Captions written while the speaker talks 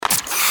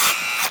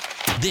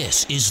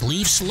This is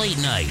Leafs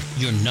Late Night,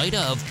 your night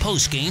of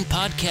post-game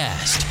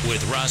podcast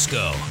with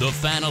Roscoe, the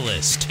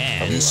Fanalist,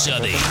 and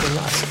Southey.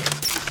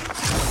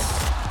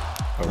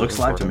 Looks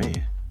live to me.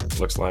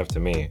 Looks live to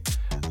me.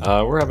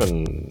 We're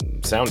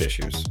having sound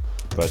issues,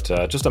 but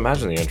just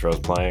imagine the intro is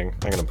playing.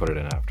 I'm going to put it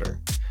in after.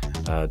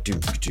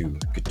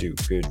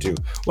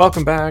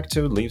 Welcome back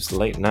to Leafs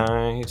Late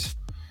Night.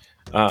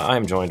 I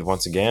am joined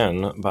once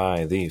again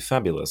by the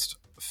fabulous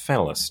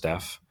Fanalist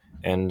Steph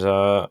and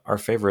our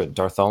favorite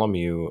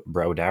Bartholomew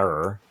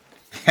Brodarer,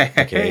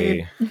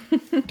 aka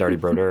Darty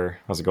Broder.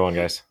 How's it going,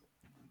 guys?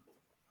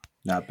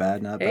 Not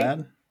bad, not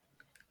bad.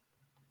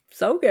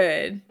 So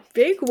good.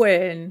 Big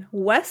win.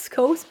 West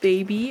Coast,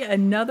 baby.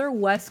 Another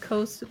West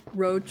Coast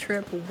road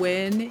trip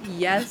win.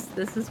 Yes,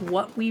 this is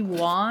what we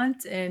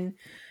want. And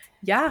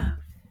yeah,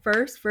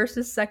 first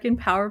versus second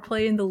power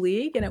play in the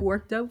league, and it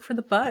worked out for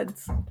the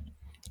Buds.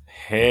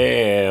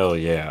 Hell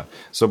yeah.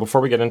 So before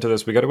we get into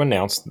this, we got to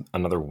announce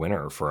another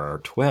winner for our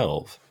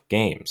 12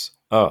 games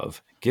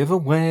of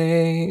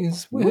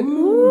giveaways.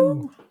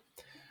 Woo!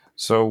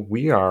 So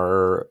we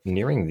are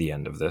nearing the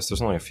end of this.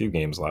 There's only a few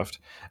games left.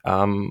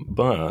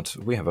 But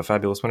we have a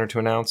fabulous winner to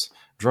announce.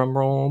 Drum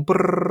roll.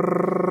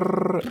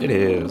 Brrr. It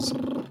is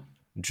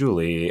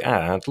Julie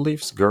at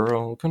Leafs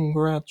Girl.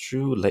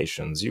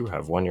 Congratulations. You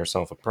have won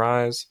yourself a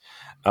prize.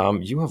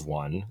 You have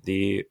won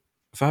the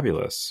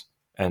fabulous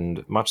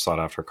and much sought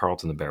after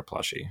Carlton the Bear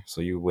plushie.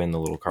 So you win the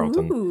little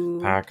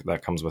Carlton pack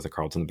that comes with a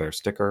Carlton the Bear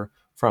sticker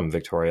from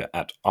Victoria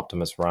at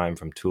Optimus Rhyme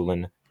from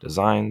Tulin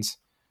Designs.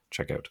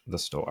 Check out the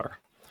store.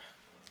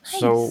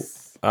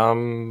 Nice.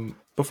 So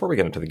before we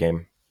get into the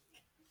game,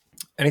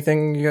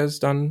 anything you guys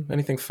done?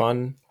 Anything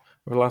fun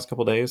over the last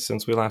couple of days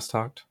since we last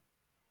talked?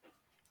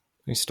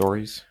 Any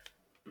stories?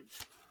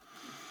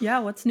 Yeah,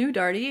 what's new,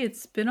 Darty?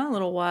 It's been a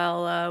little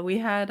while. We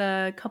had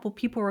a couple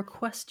people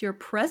request your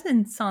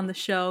presence on the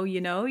show. You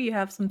know, you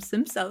have some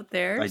Sims out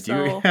there. I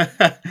so do.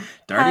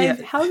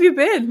 Darty, how have you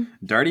been?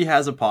 Darty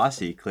has a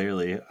posse,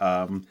 clearly.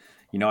 I've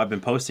been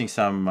posting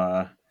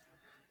some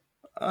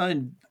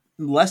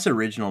less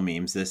original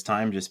memes this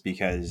time just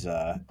because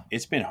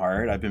it's been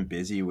hard. I've been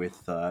busy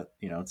with,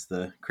 it's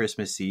the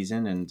Christmas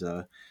season and,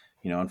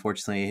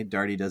 unfortunately,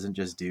 Darty doesn't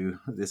just do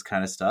this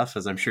kind of stuff,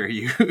 as I'm sure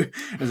you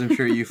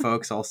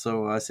folks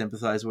also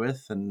sympathize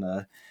with.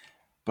 And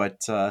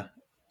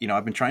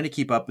I've been trying to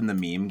keep up in the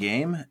meme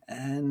game,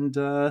 and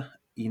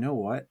you know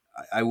what?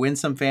 I win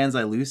some fans,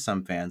 I lose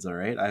some fans. All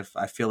right,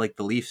 I feel like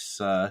the Leafs.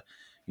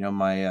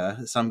 My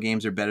some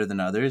games are better than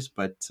others,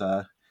 but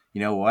you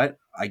know what?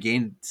 I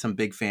gained some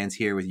big fans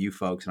here with you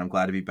folks, and I'm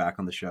glad to be back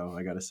on the show.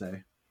 I gotta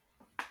say,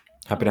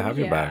 happy to have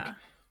you back.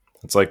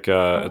 It's like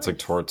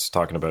Torts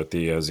talking about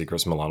the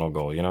Zegras Milano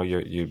goal. You know,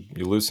 you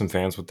lose some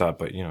fans with that,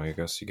 but I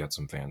guess you get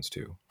some fans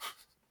too.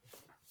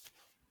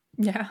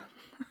 Yeah,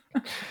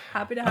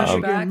 happy to have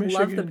you back. Michigan.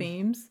 Love the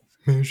memes.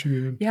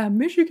 Michigan. Yeah,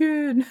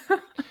 Michigan.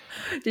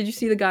 Did you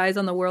see the guys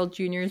on the World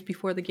Juniors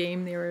before the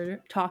game? They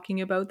were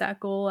talking about that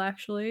goal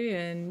actually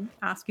and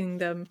asking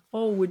them,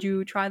 "Oh, would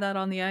you try that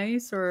on the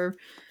ice?"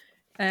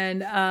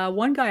 And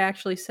one guy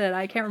actually said,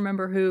 I can't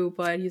remember who,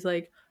 but he's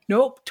like,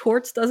 "Nope,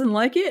 Torts doesn't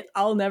like it.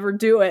 I'll never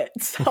do it."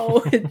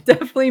 So it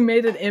definitely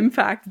made an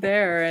impact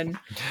there. And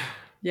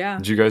yeah.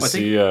 Did you guys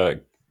see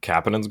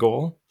Kapanen's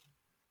goal?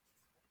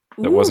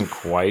 It wasn't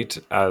quite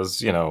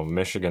as,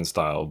 Michigan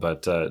style,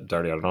 but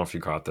Darty, I don't know if you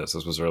caught this.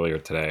 This was earlier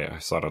today. I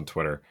saw it on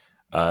Twitter.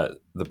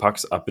 The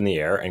puck's up in the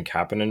air, and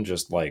Kapanen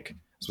just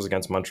this was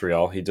against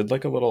Montreal. He did a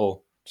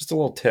little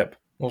tip,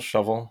 a little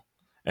shovel,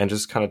 and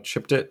just kind of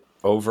chipped it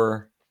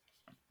over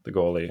the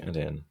goalie and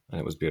in, and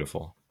it was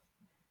beautiful.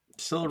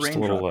 Still a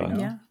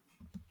raindrop,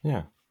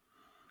 Yeah.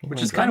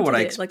 Which is kind of what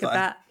I like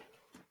that.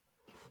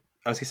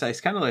 I was gonna say, it's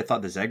kind of like I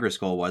thought the Zegras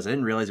goal was. I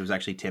didn't realize it was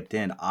actually tipped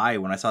in.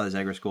 When I saw the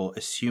Zegras goal,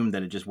 assumed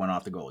that it just went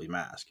off the goalie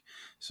mask.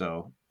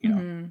 So,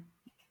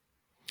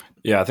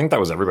 Yeah, I think that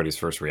was everybody's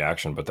first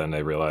reaction, but then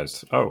they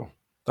realized, oh,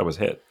 that was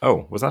hit.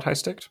 Oh, was that high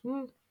sticked?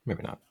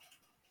 Maybe not.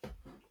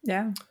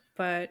 Yeah,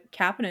 but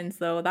Kapanen's,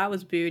 though, that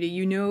was beauty.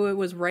 You knew it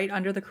was right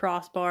under the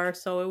crossbar,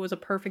 so it was a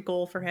perfect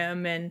goal for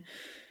him. And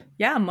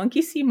yeah,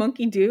 monkey see,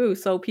 monkey do.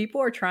 So people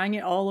are trying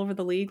it all over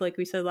the league, like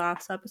we said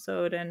last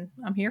episode, and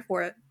I'm here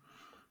for it.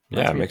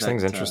 Yeah, it makes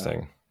things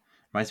interesting.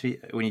 Reminds me,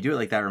 when you do it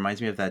like that,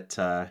 reminds me of that,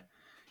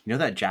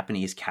 that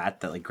Japanese cat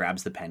that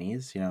grabs the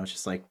pennies. It's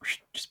just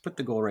just put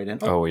the goal right in.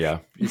 Oh yeah.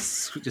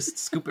 Just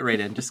scoop it right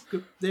in. Just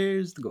scoop.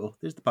 There's the goal.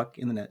 There's the puck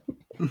in the net.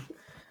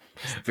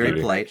 Very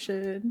polite.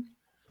 So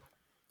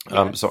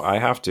I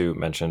have to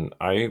mention,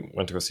 I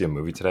went to go see a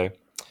movie today.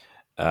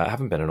 I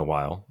haven't been in a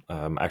while.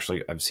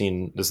 Actually,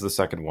 this is the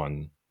second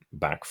one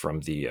back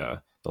from the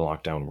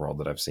lockdown world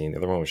that I've seen. The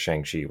other one was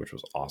Shang-Chi, which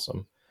was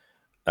awesome.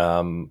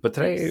 But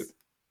today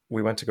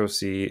we went to go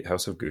see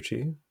House of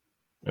Gucci.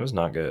 It was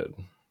not good.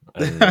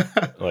 And,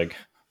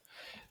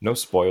 no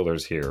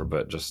spoilers here,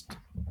 but just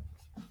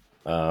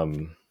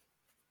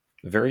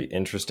very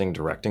interesting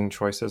directing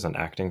choices and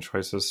acting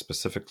choices,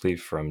 specifically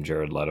from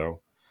Jared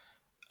Leto.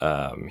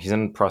 He's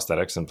in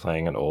prosthetics and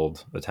playing an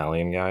old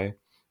Italian guy,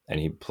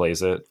 and he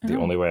plays it. The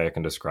only way I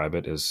can describe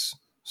it is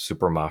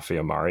Super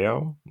Mafia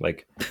Mario.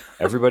 Like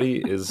everybody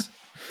is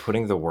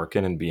putting the work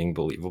in and being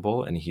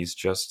believable, and he's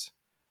just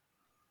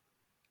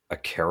a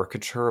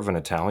caricature of an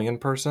Italian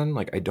person.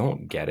 Like I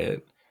don't get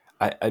it.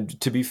 I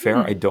to be fair,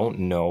 I don't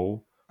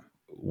know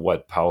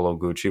what Paolo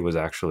Gucci was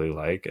actually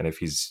like, and if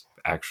he's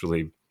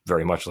actually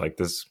very much like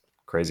this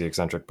crazy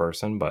eccentric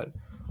person. But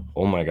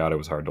oh my god, it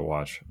was hard to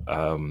watch.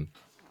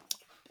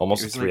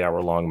 Almost a was 3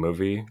 hour long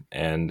movie,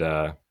 and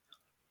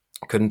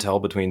couldn't tell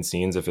between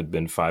scenes if it'd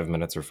been 5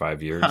 minutes or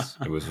 5 years.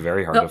 It was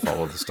very hard to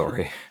follow the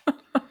story.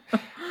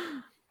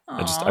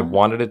 I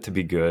wanted it to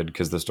be good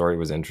because the story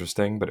was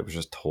interesting, but it was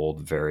just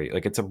told very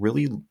like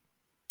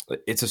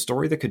it's a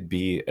story that could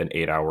be an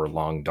 8 hour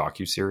long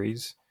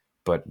docuseries,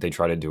 but they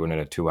try to do it in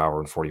a 2 hour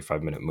and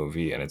 45 minute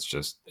movie, and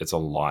it's a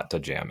lot to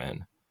jam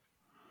in.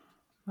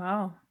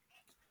 Wow.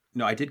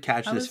 No, I did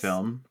catch this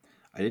film.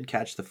 I did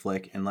catch the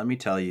flick, and let me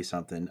tell you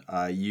something.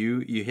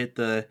 You hit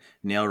the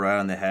nail right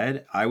on the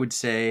head. I would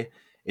say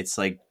it's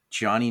like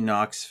Johnny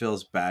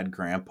Knoxville's Bad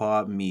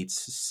Grandpa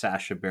meets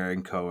Sacha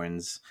Baron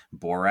Cohen's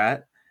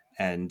Borat.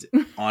 And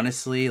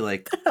honestly,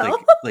 like I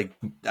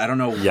don't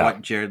know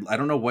what Jared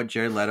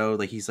Leto,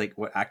 like he's like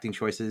what acting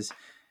choices.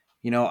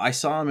 You know, I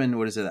saw him in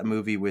that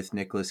movie with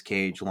Nicolas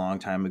Cage a long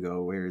time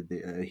ago where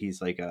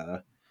he's like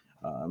a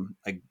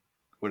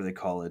what do they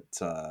call it?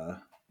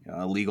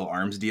 A legal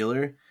arms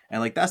dealer. And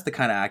like that's the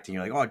kind of acting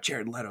you're like, oh,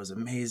 Jared Leto's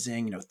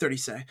amazing. 30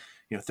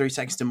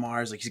 Seconds to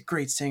Mars. Like he's a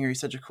great singer. He's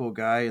such a cool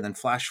guy. And then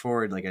flash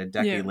forward like a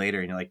decade later,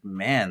 and you're like,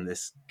 man,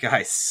 this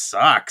guy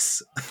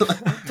sucks.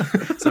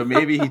 So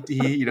maybe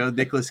he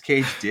Nicolas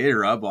Cage did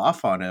rub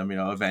off on him,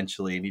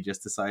 eventually, and he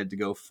just decided to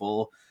go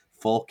full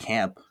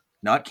camp,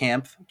 not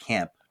camp,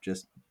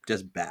 just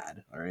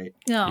bad. All right.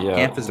 No. Yeah,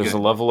 Camp is there's good.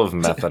 a level of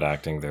method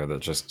acting there that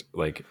just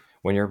like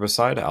when you're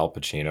beside Al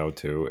Pacino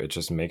too, it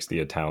just makes the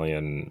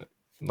Italian,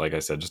 like I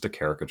said, just a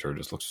caricature,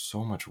 just looks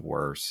so much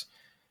worse.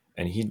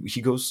 And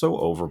he goes so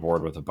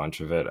overboard with a bunch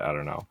of it. I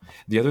don't know.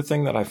 The other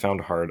thing that I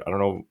found hard, I don't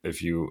know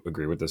if you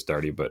agree with this,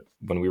 Darty, but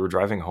when we were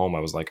driving home, I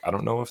was like, I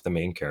don't know if the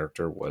main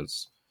character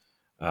was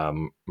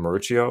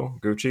Mauricio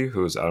Gucci,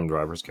 who is Adam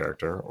Driver's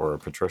character, or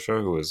Patricia,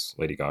 who is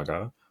Lady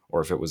Gaga,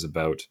 or if it was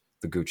about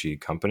the Gucci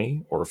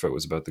company, or if it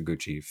was about the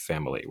Gucci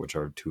family, which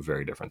are two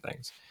very different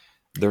things.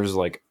 There's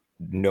like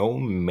no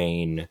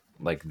main,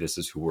 like this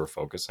is who we're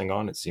focusing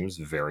on. It seems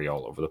very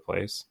all over the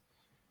place.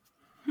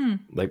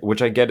 Like,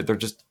 which I get it. They're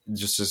just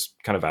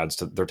kind of adds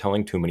to, they're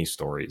telling too many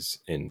stories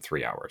in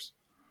 3 hours.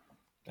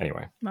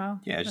 Anyway.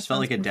 Wow. Yeah, it just felt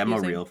like a demo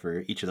reel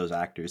for each of those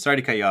actors. Sorry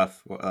to cut you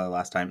off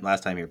last time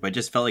here, but it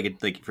just felt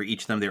like for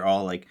each of them, they're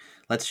all like,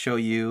 let's show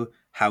you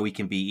how we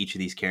can be each of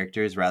these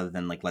characters rather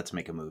than like, let's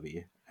make a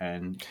movie.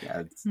 And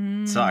yeah,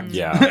 it sucked.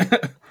 Yeah.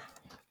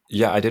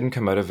 Yeah, I didn't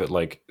come out of it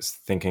like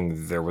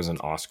thinking there was an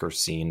Oscar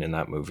scene in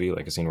that movie,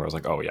 like a scene where I was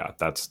like, oh yeah,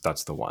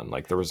 that's the one.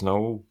 Like there was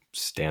no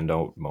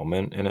standout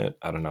moment in it.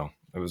 I don't know.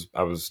 I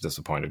was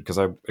disappointed because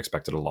I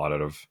expected a lot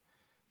out of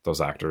those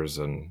actors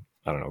and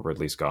I don't know,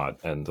 Ridley Scott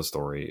and the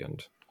story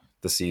and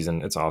the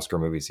season. It's Oscar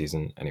movie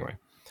season anyway.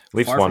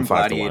 Leafs far won from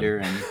 5-1 Gladiator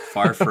and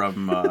far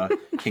from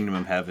Kingdom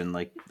of Heaven.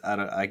 Like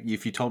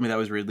if you told me that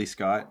was Ridley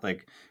Scott,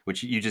 like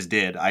which you just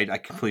did, I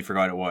completely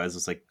forgot it was.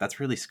 It's like that's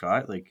Ridley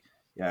Scott. Like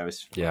yeah, it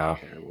was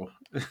terrible.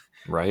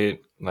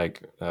 Right?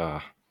 Like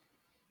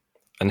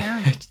and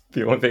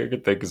the only thing I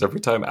could think is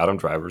every time Adam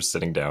Driver's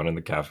sitting down in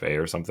the cafe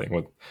or something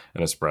with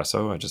an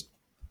espresso, I just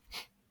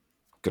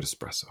good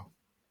espresso.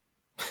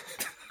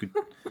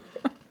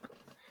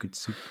 Good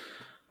soup.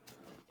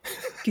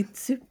 Good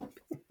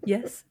soup.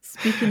 Yes.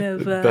 Speaking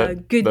of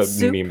that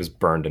soup. meme is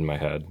burned in my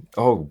head.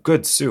 Oh,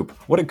 good soup.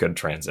 What a good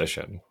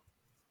transition.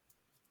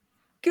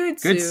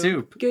 Good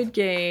soup. Good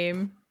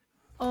game.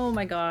 Oh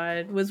my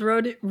God. Was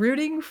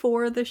rooting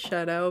for the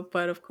shutout,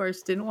 but of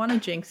course didn't want to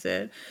jinx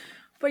it.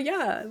 But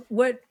yeah,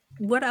 what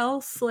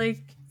else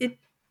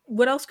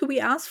what else could we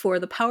ask for?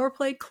 The power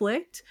play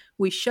clicked.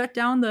 We shut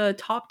down the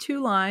top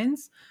two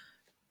lines.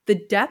 The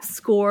depth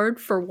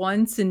scored for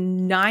once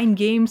in 9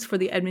 games for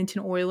the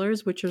Edmonton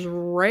Oilers, which is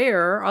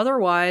rare.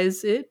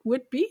 Otherwise, it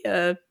would be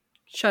a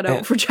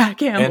shutout for Jack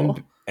Campbell.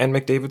 And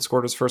McDavid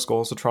scored his first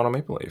goal as a Toronto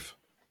Maple Leaf.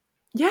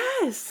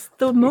 Yes,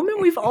 the moment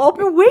we've all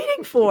been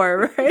waiting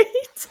for,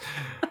 right?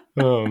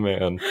 Oh,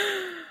 man.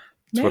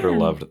 Twitter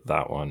loved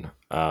that one.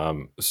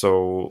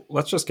 So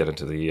let's just get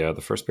into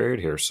the first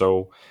period here.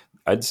 So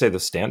I'd say the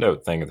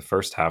standout thing in the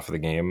first half of the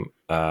game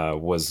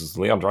was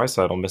Leon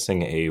Draisaitl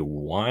missing a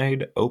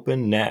wide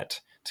open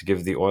net to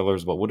give the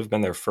Oilers what would have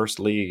been their first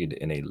lead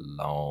in a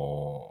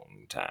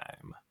long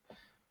time.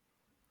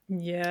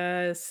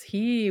 Yes,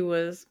 he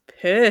was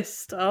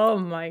pissed. Oh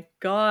my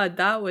God.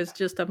 That was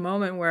just a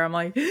moment where I'm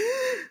like,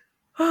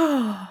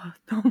 oh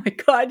my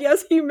God,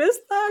 yes, he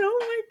missed that. Oh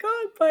my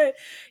God. But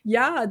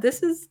yeah,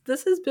 this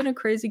has been a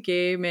crazy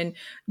game. And,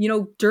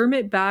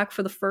 Dermott back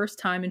for the first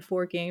time in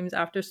 4 games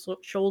after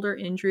shoulder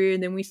injury.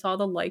 And then we saw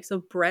the likes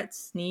of Brett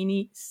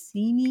Seney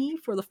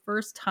for the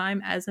first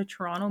time as a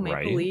Toronto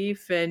Maple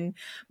Leaf. And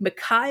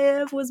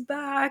Mikheyev was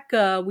back.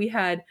 We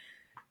had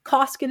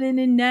Koskinen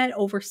in net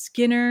over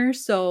Skinner.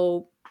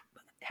 So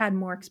had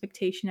more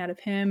expectation out of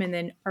him. And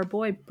then our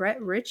boy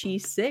Brett Ritchie,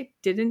 sick,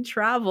 didn't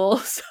travel.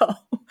 So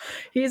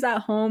he's at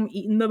home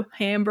eating the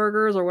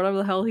hamburgers or whatever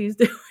the hell he's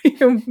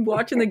doing,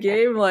 watching the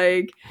game.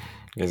 Like,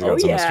 He's got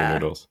some Mr.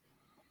 Noodles.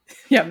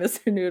 Yeah,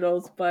 Mr.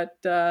 Noodles. But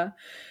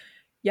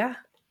yeah,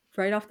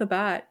 right off the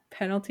bat,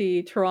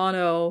 penalty,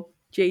 Toronto,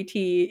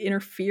 JT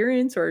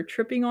interference or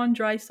tripping on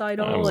Draisaitl.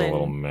 That was a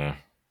little meh.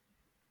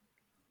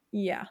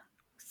 Yeah.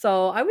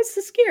 So I was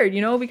just scared,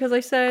 because I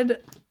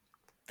said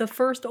the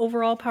first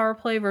overall power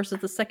play versus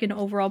the second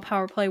overall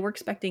power play, we're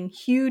expecting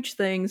huge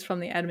things from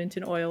the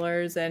Edmonton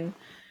Oilers,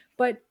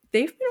 but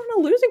they've been on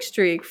a losing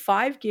streak.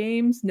 5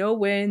 games, no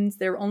wins.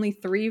 They're only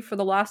 3 for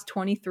the last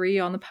 23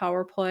 on the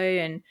power play,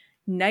 and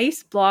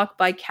nice block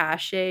by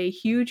Cache,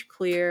 huge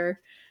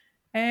clear.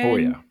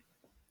 And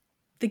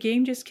the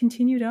game just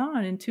continued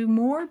on into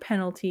more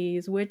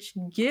penalties, which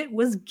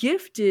was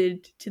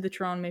gifted to the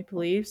Toronto Maple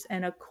Leafs,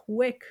 and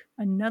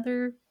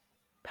another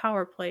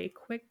power play,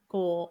 quick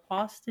goal,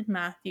 Austin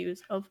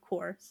Matthews, of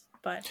course.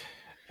 But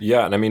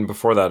yeah, and I mean,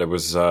 before that, it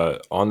was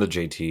on the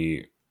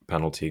JT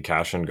penalty.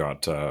 Cashin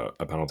got a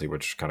penalty,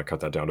 which kind of cut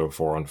that down to a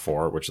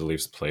 4-on-4, which the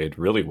Leafs played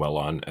really well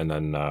on, and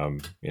then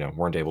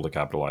weren't able to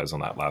capitalize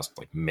on that last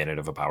minute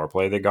of a power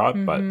play they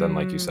got. But then,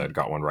 like you said,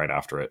 got one right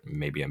after it,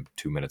 maybe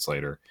 2 minutes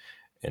later.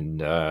 And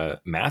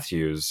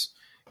Matthews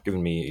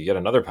giving me yet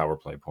another power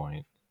play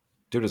point.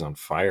 Dude is on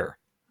fire.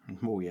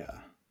 Oh yeah.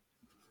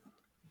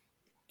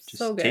 Just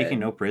so good. Taking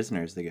no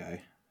prisoners, the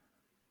guy.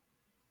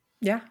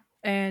 Yeah.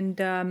 And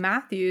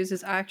Matthews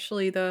is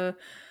actually Matt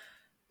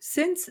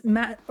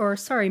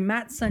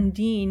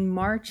Sundin,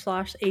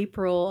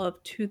 March/April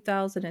of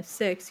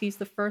 2006, he's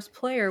the first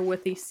player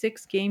with a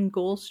 6-game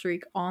goal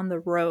streak on the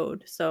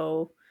road.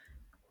 So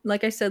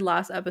like I said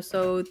last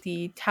episode,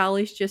 the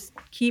tallies just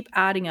keep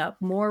adding up.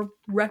 More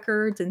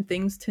records and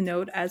things to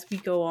note as we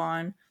go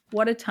on.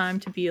 What a time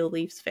to be a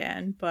Leafs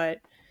fan.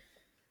 But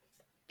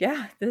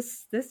yeah,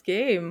 this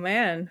game,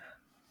 man,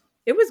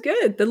 it was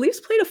good. The Leafs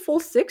played a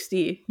full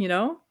 60,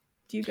 Do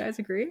you guys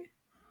agree?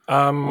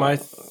 I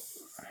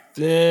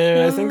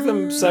think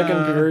the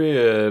second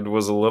period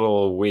was a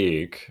little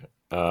weak.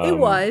 It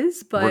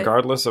was, but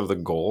regardless of the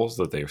goals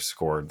that they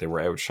scored, they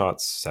were outshot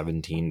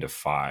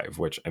 17-5,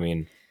 which, I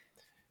mean,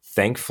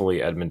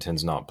 thankfully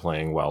Edmonton's not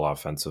playing well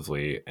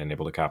offensively and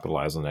able to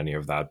capitalize on any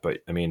of that.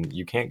 But, I mean,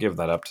 you can't give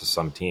that up to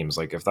some teams.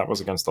 Like, if that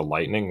was against the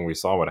Lightning, we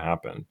saw what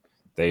happened.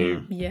 They're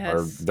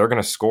going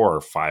to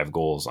score 5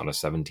 goals on a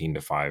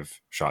 17-5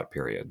 shot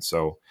period.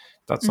 So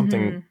that's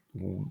something,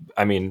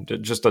 I mean,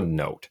 just a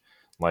note.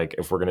 Like,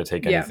 if we're going to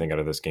take anything out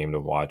of this game to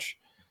watch,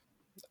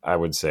 I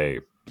would say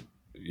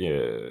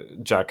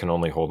Jack can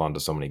only hold on to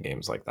so many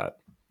games like that.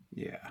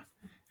 Yeah.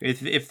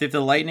 If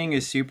the Lightning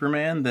is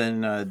Superman,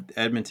 then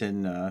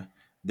Edmonton,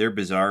 they're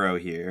Bizarro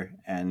here.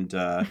 And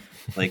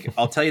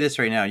I'll tell you this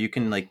right now. You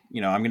can I'm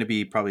going to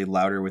be probably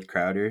louder with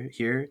Crowder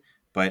here,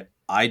 but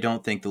I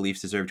don't think the Leafs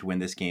deserve to win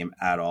this game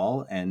at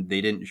all. And they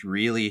didn't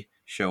really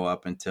show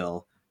up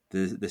until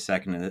the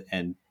second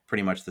and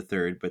pretty much the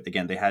third. But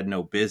again, they had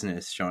no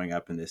business showing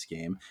up in this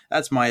game.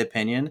 That's my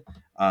opinion.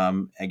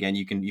 Again,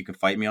 you can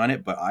fight me on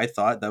it, but I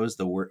thought that was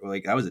that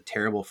was a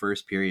terrible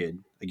first period.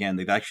 Again,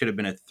 that should have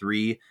been a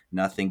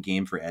 3-0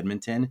 game for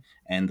Edmonton,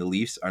 and the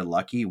Leafs are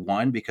lucky,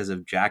 1, because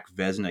of Jack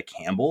Vezina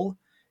Campbell,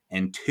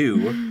 and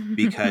 2,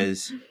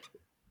 because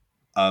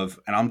of,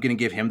 and I'm going to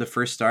give him the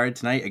first star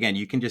tonight. Again,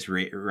 you can just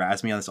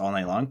razz me on this all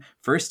night long.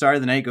 First star of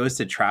the night goes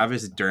to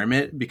Travis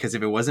Dermott, because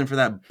if it wasn't for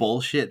that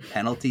bullshit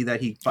penalty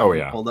that he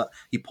pulled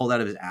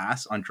out of his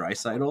ass on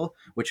Draisaitl,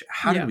 which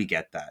how did we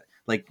get that?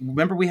 Like,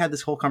 remember we had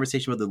this whole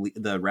conversation about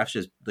the refs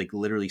just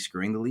literally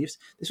screwing the Leafs.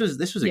 This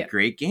was a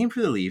great game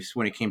for the Leafs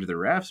when it came to the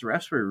refs. The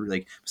refs were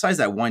besides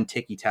that one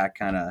ticky tack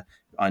kind of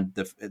on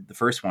the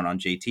first one on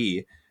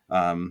JT,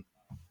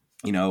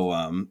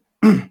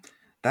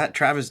 that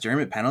Travis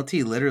Dermott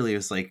penalty literally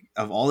was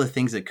of all the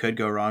things that could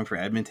go wrong for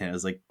Edmonton, it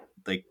was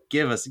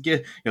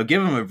give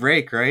him a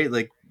break, right?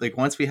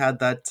 Once we had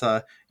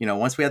that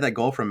once we had that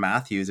goal from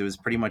Matthews, it was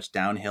pretty much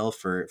downhill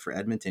for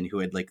Edmonton, who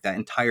had that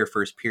entire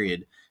first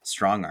period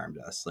strong armed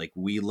us.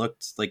 We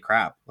looked like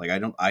crap. I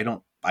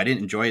didn't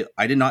enjoy it.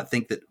 I did not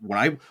think that when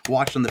I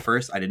watched on the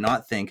first, I did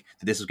not think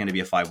that this was going to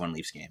be a 5-1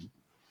 Leafs game.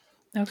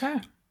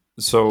 Okay.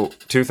 So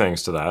 2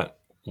 things to that.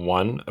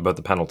 One, about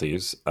the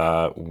penalties.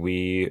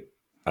 We,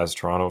 as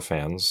Toronto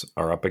fans,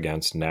 are up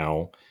against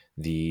now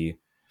the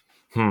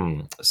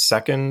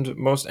second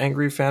most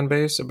angry fan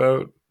base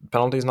about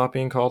penalties not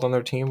being called on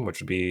their team, which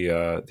would be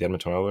the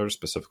Edmonton Oilers,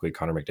 specifically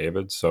Connor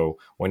McDavid. So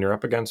when you're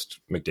up against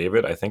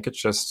McDavid, I think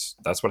it's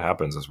just, that's what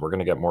happens, is we're going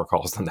to get more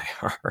calls than they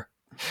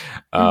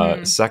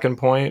are. Second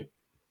point,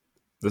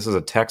 this is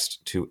a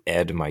text to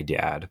Ed, my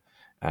dad,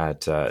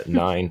 at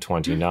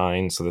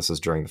 9:29. So this is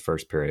during the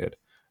first period.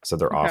 So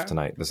they're off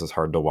tonight. This is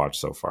hard to watch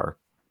so far.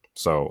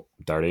 So,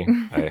 Darty,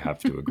 I have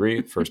to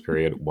agree. First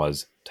period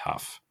was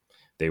tough.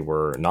 They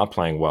were not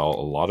playing well.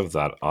 A lot of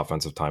that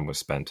offensive time was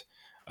spent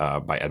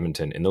by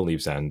Edmonton in the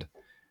Leafs' end.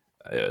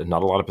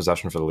 Not a lot of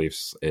possession for the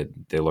Leafs.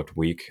 They looked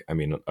weak. I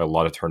mean, a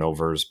lot of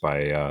turnovers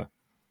by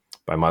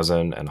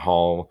Muzzin and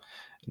Hall.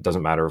 It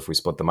doesn't matter if we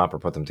split them up or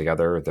put them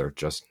together; they're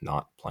just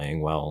not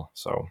playing well.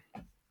 So,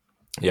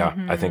 yeah,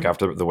 I think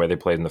after the way they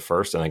played in the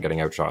first and then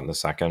getting outshot in the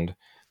second,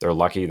 they're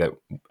lucky that.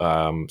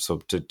 So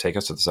to take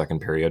us to the second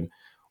period,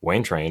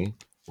 Wayne Train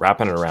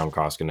wrapping it around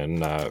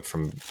Koskinen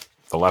from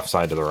the left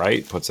side to the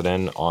right, puts it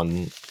in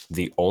on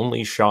the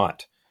only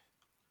shot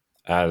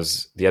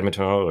as the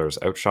Edmonton Oilers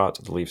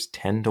outshot the Leafs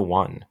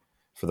 10-1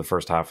 for the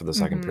first half of the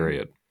second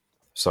period.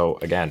 So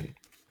again,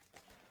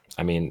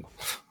 I mean,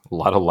 a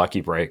lot of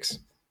lucky breaks.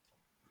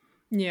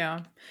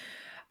 Yeah.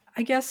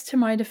 I guess to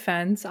my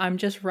defense, I'm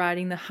just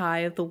riding the high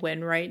of the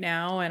win right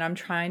now, and I'm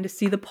trying to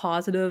see the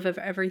positive of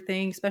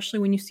everything, especially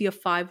when you see a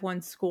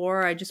 5-1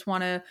 score. I just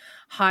want to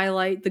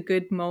highlight the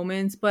good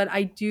moments, but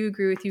I do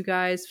agree with you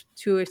guys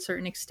to a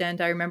certain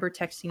extent. I remember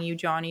texting you,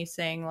 Johnny,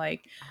 saying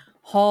like,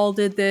 Hall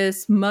did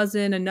this,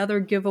 Muzzin, another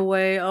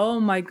giveaway. Oh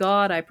my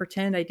God, I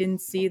pretend I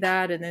didn't see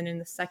that. And then in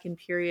the second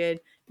period,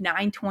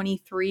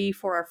 9:23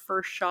 for our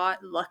first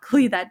shot.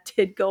 Luckily, that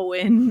did go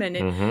in,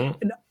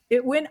 and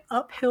it went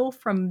uphill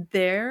from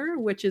there,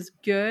 which is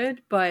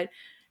good. But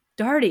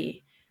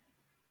Darty,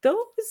 those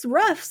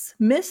refs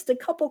missed a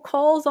couple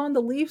calls on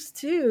the Leafs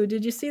too.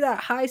 Did you see that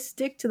high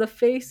stick to the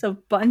face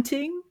of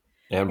Bunting?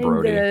 And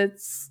Brody.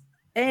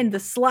 And the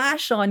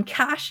slash on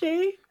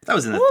Cache? That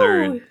was in the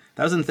third.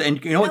 That was in the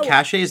and you know what?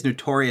 Cache is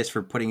notorious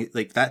for putting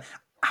like that.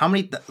 How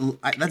many?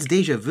 That's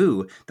deja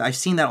vu. I've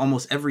seen that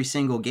almost every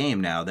single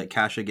game now. That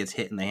Cache gets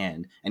hit in the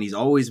hand, and he's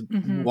always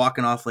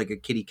walking off like a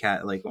kitty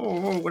cat, like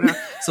whatever.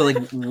 So like,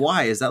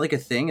 why is that like a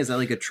thing? Is that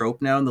like a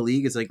trope now in the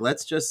league? It's like,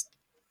 let's just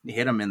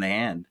hit him in the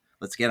hand.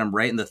 Let's get him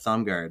right in the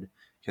thumb guard.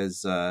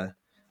 Because I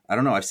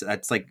don't know.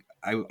 It's like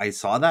I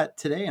saw that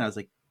today, and I was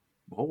like,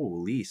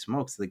 holy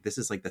smokes! Like this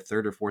is like the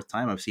third or fourth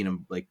time I've seen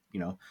him like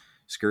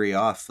scurry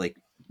off like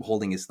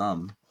holding his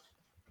thumb.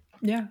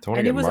 Yeah,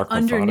 and it was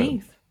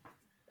underneath.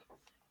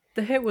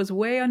 The hit was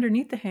way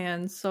underneath the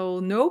hand, so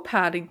no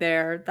padding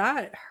there.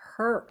 That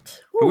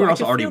hurt. Ooh, but we were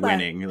also already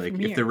winning. Like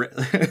if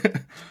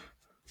the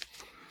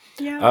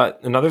yeah.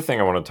 Another thing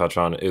I want to touch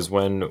on is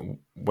when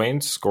Wayne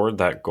scored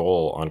that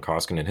goal on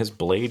Koskinen, his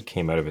blade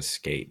came out of his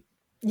skate.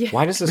 Yeah.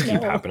 Why does this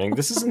keep happening?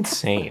 This is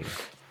insane.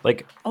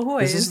 Like,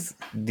 always. This is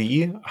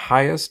the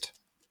highest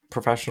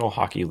professional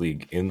hockey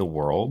league in the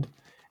world,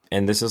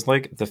 and this is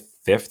like the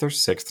fifth or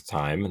sixth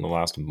time in the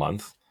last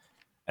month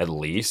at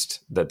least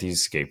that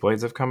these skate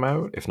blades have come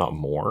out, if not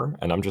more.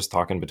 And I'm just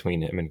talking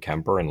between him and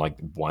Kemper and like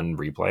one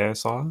replay I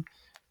saw.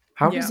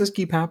 How does this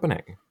keep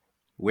happening?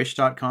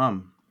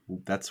 Wish.com.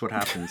 That's what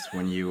happens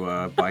when you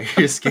buy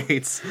your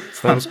skates.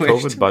 Those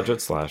COVID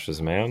budget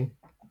slashes, man.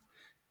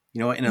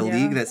 You know, in a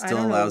league that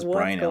still allows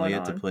Brian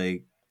Elliott to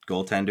play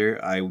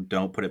goaltender, I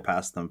don't put it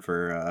past them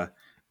for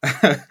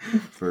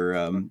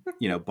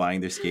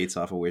buying their skates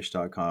off of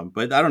Wish.com.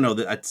 But I don't know.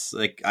 That's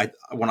like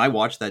when I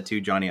watched that too,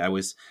 Johnny, I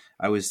was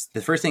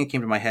the first thing that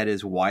came to my head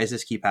is, why does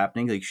this keep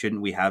happening? Like,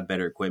 shouldn't we have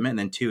better equipment? And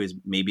then two is,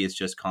 maybe it's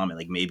just common.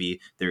 Like,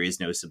 maybe there is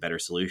no better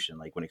solution,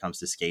 like when it comes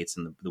to skates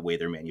and the way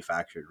they're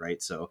manufactured.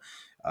 Right. So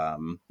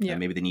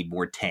maybe they need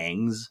more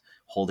tangs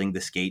holding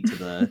the skate to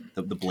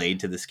the blade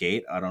to the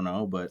skate. I don't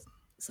know, but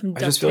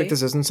I just feel like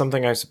this isn't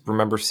something I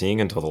remember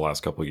seeing until the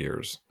last couple of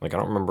years. Like, I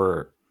don't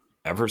remember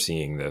ever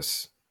seeing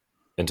this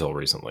until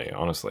recently,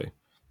 honestly.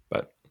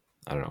 But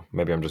I don't know.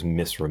 Maybe I'm just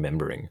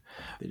misremembering.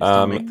 They just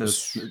don't make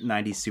those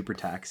 90s super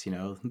tax,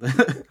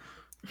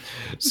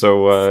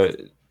 So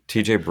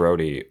TJ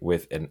Brody,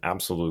 with an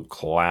absolute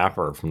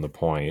clapper from the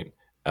point,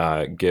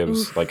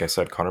 gives, like I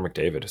said, Connor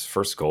McDavid his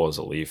first goal as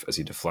a Leaf as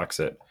he deflects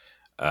it.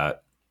 The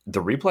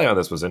replay on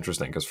this was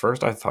interesting because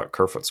first I thought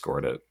Kerfoot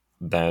scored it.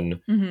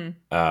 Then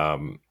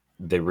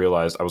they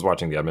realized, I was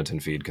watching the Edmonton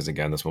feed because,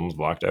 again, this one was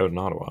blocked out in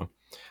Ottawa.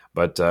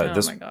 But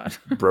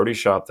Brody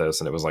shot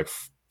this, and it was like,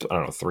 I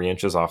don't know, 3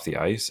 inches off the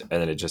ice, and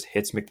then it just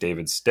hits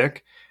McDavid's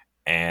stick,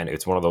 and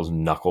it's one of those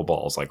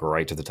knuckleballs, like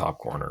right to the top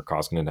corner.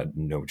 Koskinen had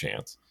no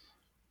chance.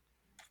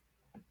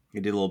 You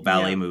did a little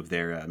ballet move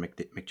there,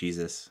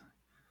 McJesus.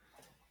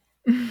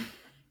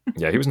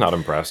 Yeah, he was not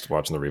impressed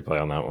watching the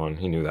replay on that one.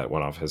 He knew that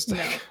went off his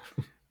stick.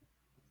 No.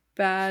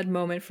 Bad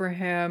moment for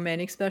him,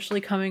 and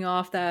especially coming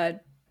off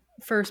that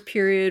first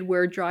period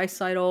where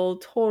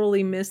Draisaitl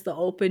totally missed the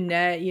open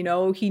net.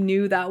 He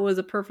knew that was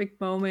a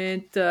perfect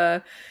moment.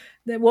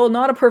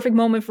 Not a perfect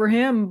moment for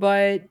him,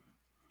 but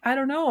I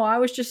don't know. I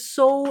was just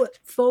so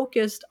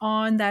focused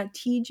on that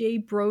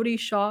TJ Brody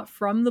shot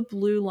from the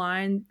blue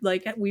line,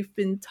 like we've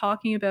been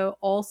talking about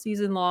all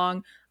season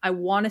long. I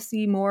want to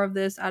see more of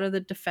this out of the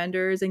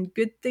defenders, and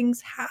good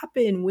things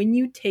happen when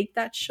you take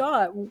that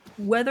shot,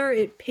 whether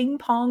it ping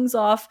pongs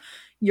off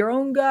your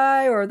own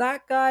guy or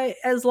that guy.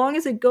 As long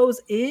as it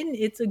goes in,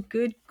 it's a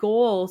good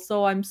goal.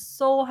 So I'm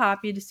so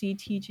happy to see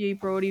TJ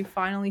Brody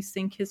finally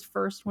sink his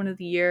first one of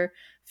the year,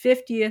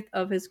 50th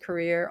of his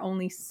career,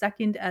 only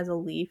second as a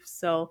Leaf.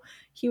 So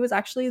he was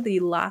actually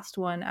the last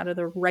one out of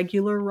the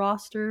regular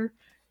roster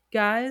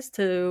guys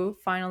to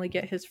finally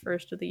get his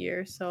first of the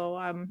year. So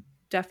I'm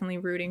definitely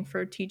rooting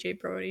for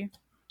TJ Brody.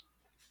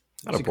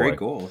 That's a great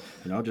goal.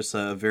 Just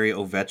a very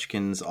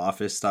Ovechkin's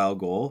office style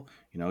goal.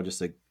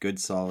 Just a good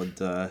solid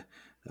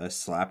a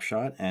slap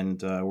shot,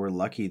 and we're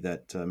lucky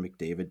that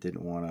McDavid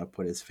didn't want to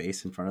put his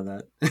face in front of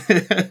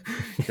that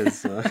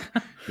because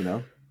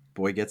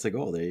boy gets a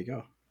goal. There you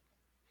go.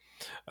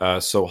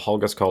 So Hull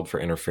gets called for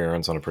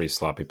interference on a pretty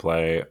sloppy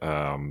play.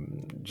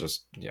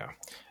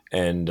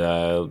 And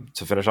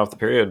to finish off the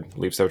period,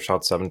 Leafs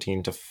outshot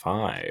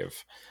 17-5.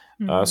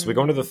 So we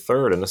go into the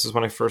third, and this is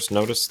when I first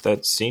noticed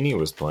that Cini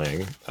was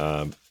playing.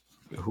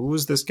 Who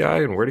was this guy,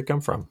 and where did he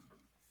come from?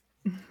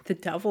 The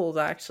Devils,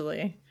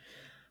 actually.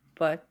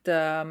 But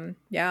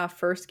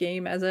first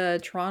game as a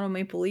Toronto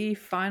Maple Leaf.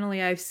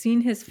 Finally, I've seen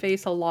his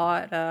face a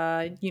lot,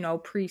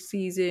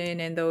 preseason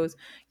and those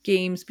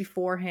games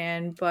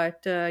beforehand.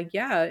 But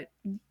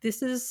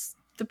this is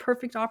the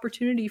perfect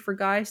opportunity for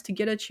guys to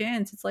get a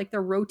chance. It's like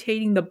they're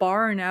rotating the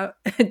barn out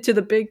to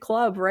the big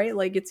club, right?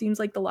 Like it seems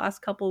like the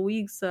last couple of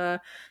weeks,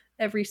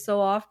 every so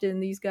often,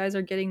 these guys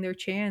are getting their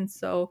chance.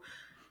 So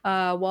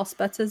while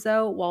Spezza's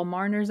out, while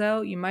Marner's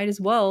out, you might as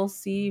well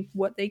see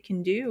what they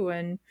can do.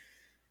 And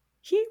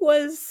he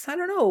was, I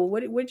don't know,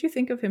 what'd you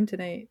think of him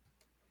tonight?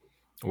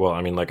 Well,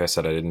 I mean, like I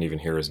said, I didn't even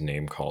hear his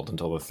name called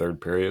until the third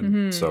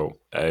period. So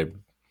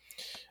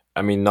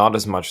I mean, not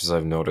as much as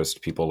I've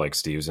noticed people like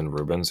Steves and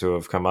Rubens who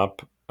have come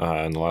up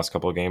in the last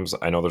couple of games.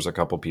 I know there's a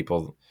couple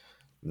people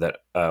that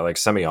like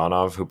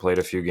Semyonov who played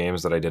a few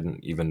games that I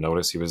didn't even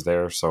notice he was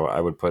there. So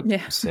I would put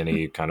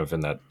Cini kind of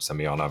in that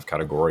Semyonov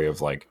category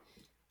of like,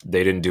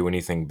 they didn't do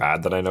anything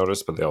bad that I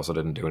noticed, but they also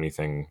didn't do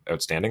anything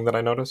outstanding that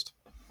I noticed.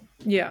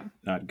 Yeah.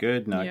 Not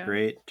good, not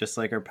great. Just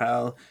like our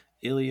pal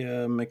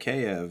Ilya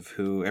Mikheyev,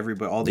 who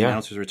all the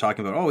announcers were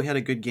talking about. Oh, he had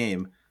a good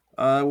game.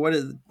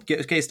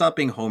 Okay, stop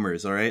being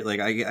homers, all right? Like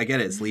I get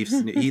it, it's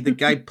Leafs. The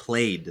guy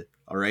played,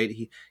 all right?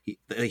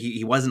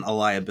 He wasn't a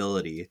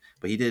liability,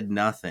 but he did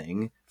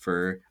nothing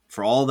for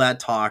all that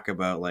talk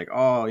about like,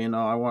 oh,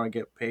 I want to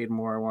get paid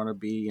more, I want to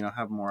be,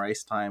 have more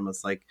ice time.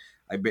 It's like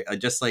I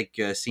just like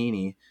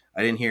Cini,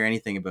 I didn't hear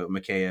anything about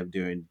Mikheyev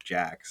doing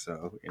jack,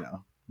 so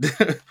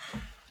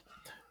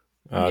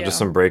Just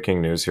some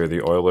breaking news here.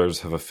 The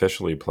Oilers have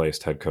officially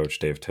placed head coach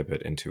Dave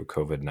Tippett into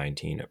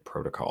COVID-19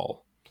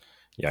 protocol.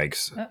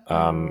 Yikes.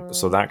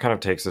 So that kind of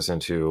takes us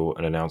into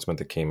an announcement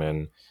that came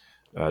in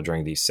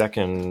during the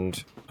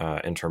second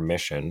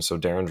intermission. So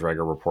Darren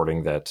Dreger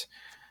reporting that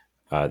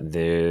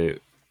the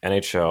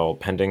NHL,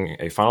 pending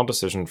a final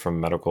decision from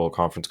medical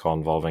conference call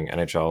involving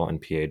NHL and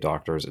PA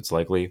doctors, it's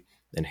likely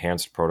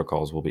enhanced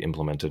protocols will be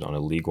implemented on a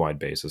league-wide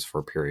basis for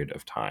a period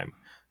of time.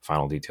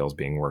 Final details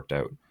being worked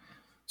out.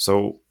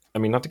 So, I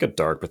mean, not to get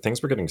dark, but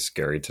things were getting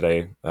scary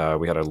today.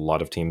 We had a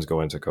lot of teams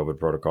go into COVID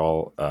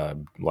protocol, a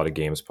lot of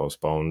games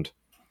postponed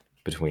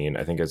between,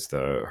 I think it's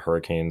the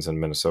Hurricanes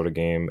and Minnesota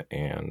game,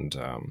 and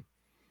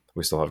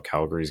we still have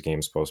Calgary's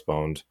games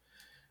postponed.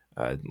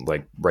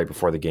 Like right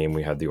before the game,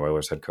 we had the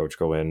Oilers head coach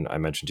go in. I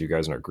mentioned to you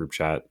guys in our group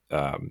chat,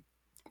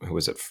 who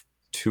was it?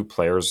 Two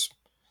players,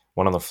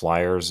 one on the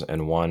Flyers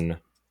and one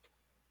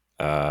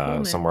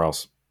somewhere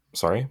else.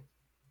 Sorry?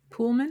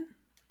 Pullman?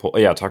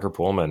 Tucker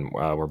Pullman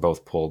were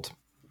both pulled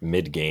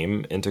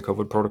mid-game into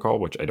COVID protocol,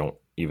 which I don't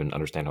even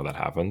understand how that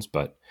happens.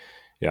 But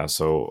yeah,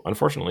 so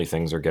unfortunately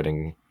things are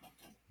getting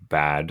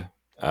bad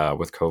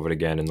with COVID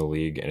again in the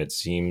league, and it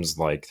seems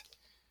like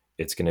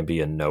it's going to be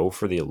a no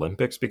for the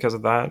Olympics because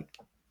of that.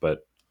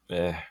 But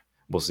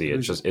we'll see.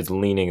 It's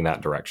leaning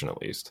that direction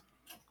at least.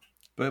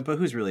 But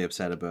who's really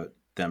upset about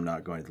them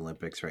not going to the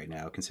Olympics right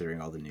now,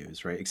 considering all the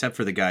news, right? Except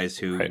for the guys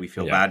who we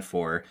feel bad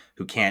for,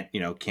 who can't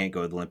go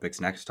to the Olympics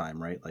next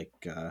time, right? Like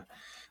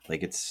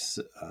it's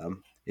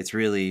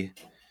really,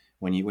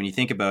 when you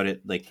think about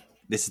it, like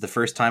this is the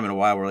first time in a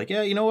while we're like,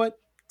 yeah, you know what?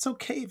 It's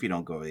okay if you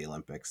don't go to the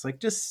Olympics. Like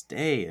just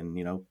stay and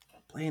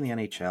play in the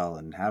NHL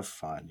and have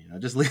fun.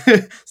 Just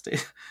stay.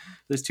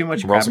 There's too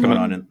much crap going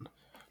on.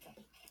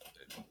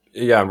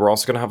 Yeah, we're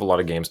also going to have a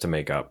lot of games to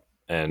make up.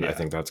 And I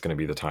think that's going to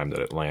be the time that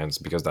it lands,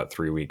 because that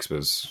 3 weeks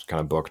was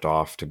kind of booked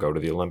off to go to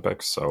the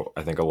Olympics. So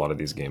I think a lot of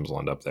these games will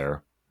end up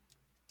there.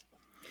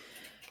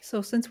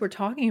 So since we're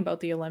talking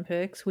about the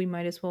Olympics, we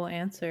might as well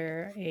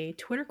answer a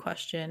Twitter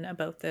question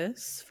about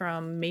this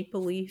from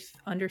Maple Leaf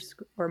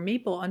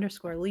 _Leaf_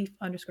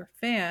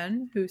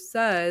 fan, who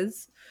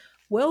says,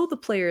 will the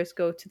players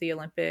go to the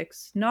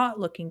Olympics? Not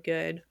looking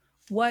good.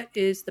 What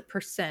is the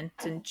percent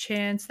and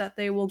chance that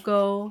they will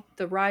go?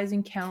 The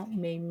rising count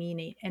may mean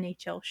a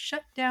NHL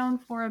shutdown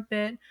for a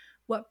bit.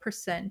 What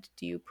percent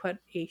do you put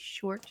a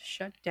short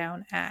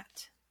shutdown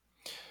at?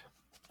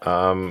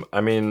 I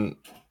mean,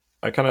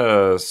 I kind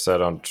of said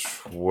on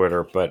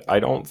Twitter, but I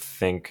don't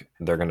think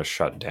they're going to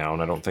shut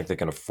down. I don't think they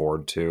can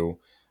afford to.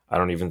 I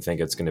don't even think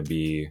it's going to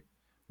be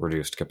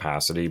reduced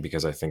capacity,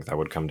 because I think that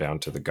would come down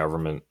to the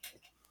government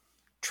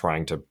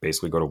trying to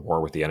basically go to war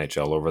with the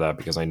NHL over that,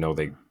 because I know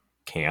they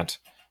can't.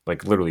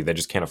 Like literally, they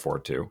just can't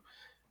afford to.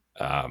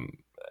 I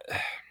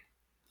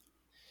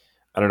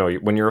don't know.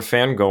 When you're a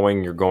fan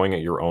you're going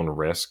at your own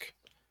risk,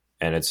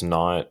 and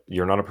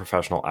you're not a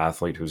professional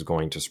athlete who's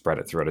going to spread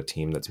it throughout a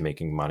team that's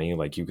making money.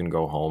 Like you can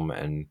go home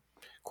and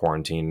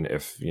quarantine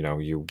if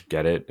you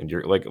get it, and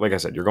you're like I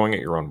said, you're going at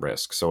your own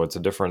risk. So it's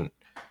a different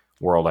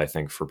world, I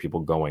think, for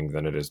people going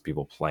than it is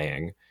people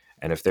playing.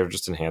 And if they're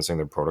just enhancing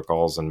their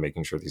protocols and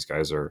making sure these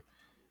guys are,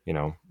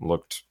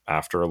 looked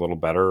after a little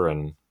better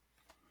and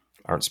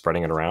aren't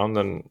spreading it around,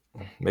 then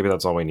maybe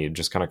that's all we need.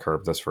 Just kind of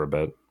curb this for a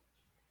bit.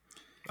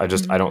 I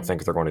don't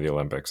think they're going to the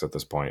Olympics at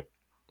this point.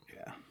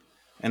 Yeah.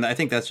 And I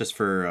think that's just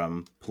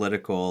for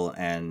political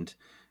and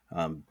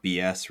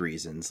BS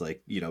reasons.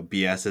 Like,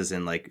 BS is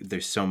in like,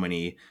 there's so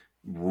many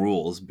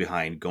rules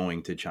behind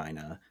going to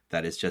China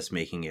that it's just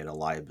making it a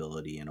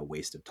liability and a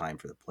waste of time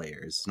for the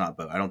players. It's not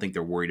about, I don't think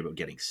they're worried about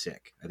getting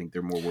sick. I think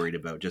they're more worried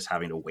about just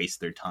having to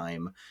waste their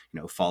time,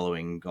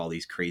 following all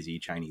these crazy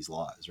Chinese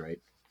laws, right?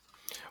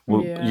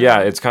 Well, yeah,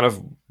 it's kind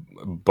of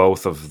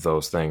both of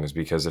those things,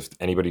 because if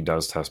anybody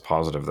does test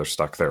positive, they're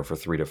stuck there for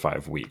 3 to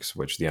 5 weeks,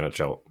 which the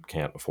NHL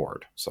can't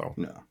afford. So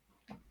no,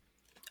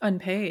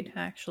 unpaid,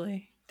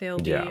 actually. They'll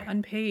be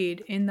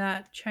unpaid in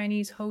that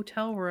Chinese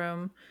hotel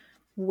room,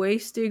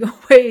 wasting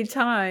away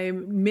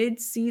time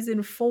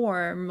mid-season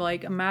form.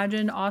 Like,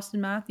 imagine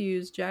Austin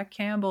Matthews, Jack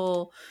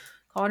Campbell,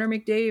 Connor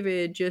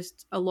McDavid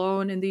just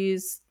alone in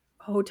these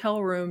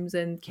hotel rooms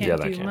and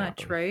can't do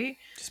much, happen. Right?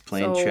 Just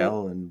playing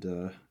shell and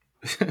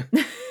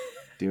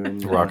doing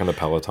rocking the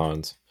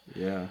Pelotons.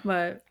 Yeah.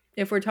 But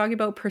if we're talking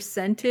about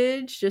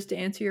percentage, just to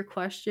answer your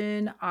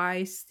question,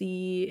 I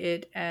see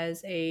it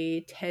as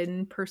a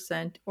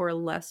 10% or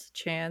less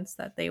chance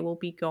that they will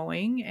be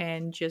going,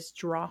 and just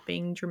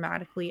dropping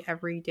dramatically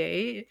every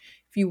day.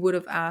 If you would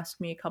have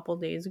asked me a couple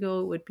days ago,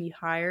 it would be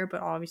higher,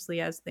 but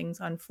obviously as things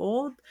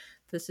unfold,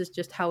 this is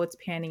just how it's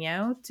panning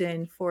out.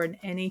 And for an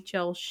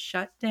NHL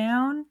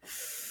shutdown,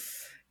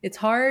 it's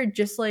hard.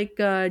 Just like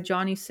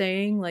Johnny's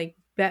saying, like,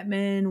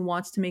 Bettman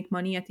wants to make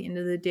money at the end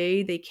of the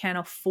day. They can't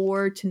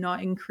afford to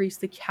not increase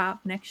the cap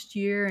next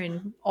year,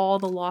 and all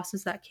the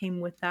losses that came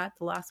with that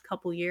the last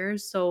couple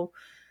years. So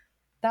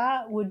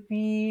that would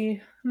be,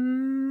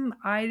 I'm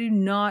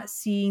not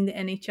seeing the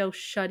NHL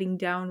shutting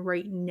down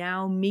right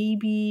now.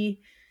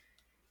 Maybe,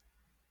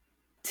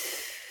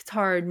 it's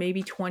hard,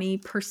 maybe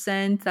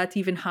 20%. That's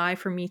even high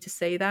for me to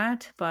say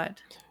that, but...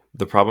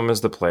 The problem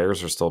is the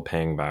players are still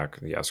paying back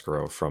the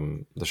escrow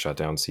from the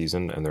shutdown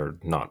season, and they're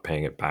not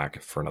paying it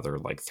back for another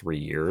 3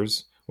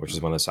 years, which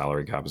is when the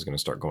salary cap is going to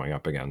start going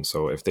up again.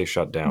 So if they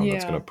shut down,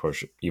 that's going to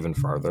push even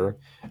farther,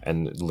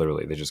 and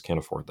literally they just can't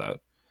afford that.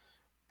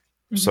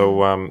 Mm-hmm.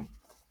 So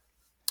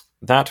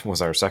that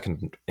was our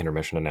second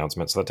intermission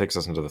announcement. So that takes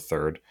us into the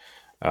third,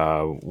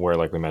 where,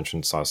 like we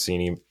mentioned,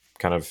 Saucini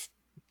kind of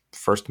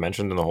first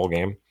mentioned in the whole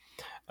game.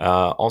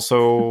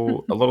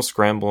 Also, a little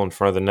scramble in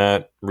front of the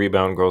net.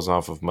 Rebound goes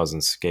off of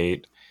Muzzin's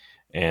skate.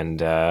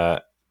 And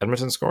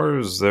Edmonton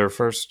scores their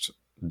first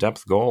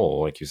depth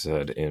goal, like you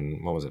said, in,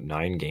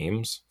 9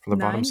 games from the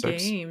bottom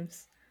 6? 9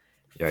 games.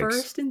 Yikes.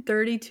 First and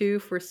 32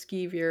 for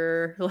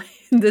Skeevier.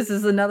 This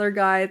is another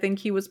guy, I think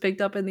he was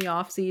picked up in the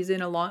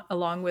offseason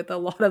along with a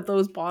lot of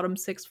those bottom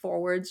 6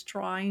 forwards,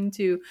 trying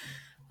to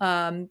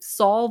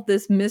solve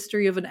this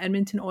mystery of an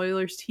Edmonton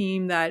Oilers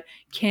team that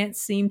can't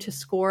seem to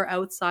score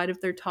outside of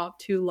their top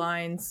 2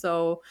 lines.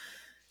 So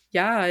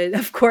yeah,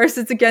 of course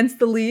it's against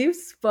the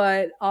Leafs,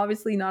 but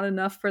obviously not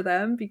enough for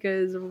them,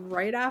 because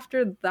right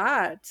after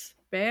that,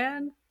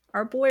 man,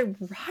 our boy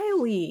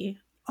Riley,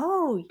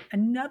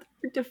 another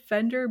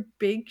defender,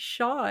 big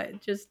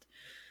shot, just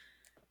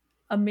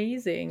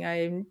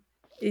amazing.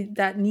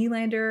 That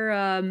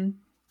Nylander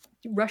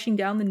rushing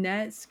down the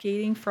net,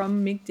 skating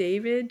from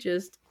McDavid,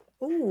 just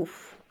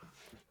oof.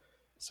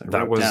 So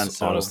that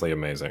was honestly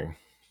amazing.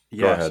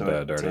 Yeah, Go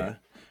ahead, Darty.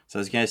 So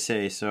I was gonna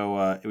say,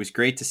 it was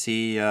great to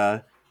see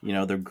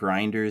the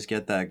Grinders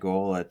get that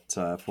goal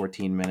at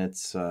 14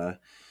 minutes.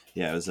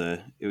 It was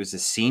a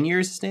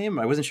senior's name.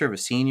 I wasn't sure if it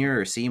was Senior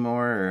or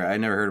Seymour, or I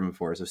never heard him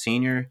before. So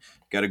Senior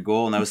got a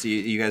goal, and that was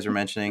you guys were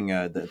mentioning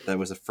that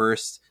was the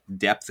first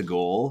depth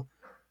goal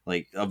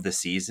of the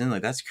season.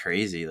 That's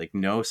crazy.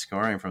 No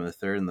scoring from the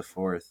third and the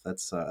fourth.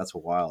 That's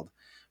wild.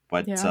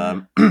 But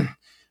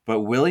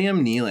but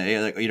William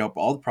Nylander,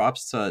 all the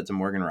props to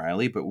Morgan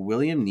Riley, but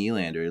William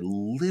Nylander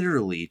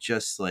literally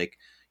just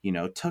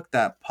took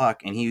that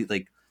puck, and he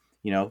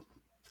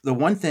the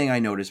one thing I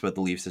noticed about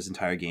the Leafs this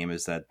entire game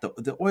is that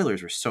the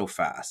Oilers were so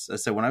fast. I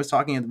said, when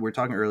we were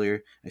talking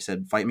earlier, I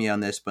said, fight me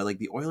on this, but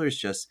the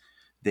Oilers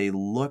they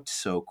looked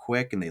so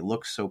quick and they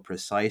looked so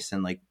precise,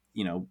 and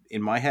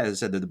in my head, I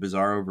said they're the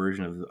bizarro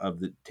version of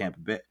the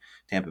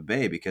Tampa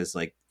Bay, because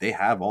they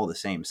have all the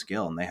same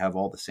skill and they have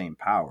all the same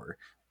power,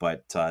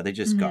 but they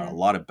just got a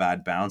lot of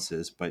bad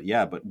bounces. But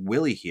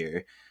Willie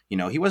here,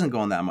 he wasn't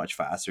going that much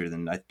faster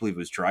than, I believe it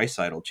was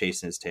Draisaitl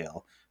chasing his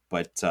tail,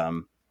 but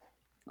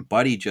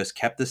Buddy just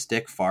kept the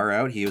stick far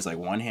out. He was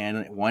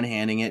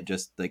one-handing it,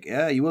 just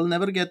you will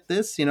never get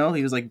this. He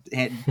was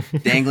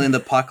dangling the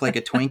puck like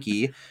a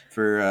Twinkie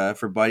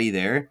for Buddy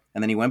there.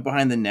 And then he went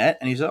behind the net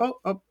and he said,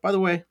 oh, by the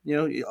way,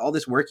 all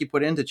this work you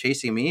put into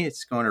chasing me,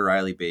 it's going to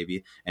Riley,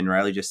 baby. And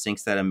Riley just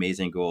sinks that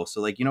amazing goal.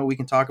 So we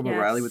can talk about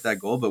Riley with that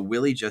goal, but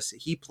Willie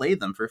he played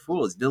them for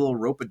fools. He did a little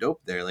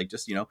rope-a-dope there.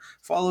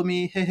 Follow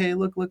me. Hey,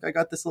 look, I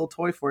got this little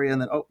toy for you.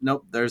 And then, oh,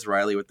 nope, there's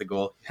Riley with the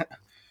goal. It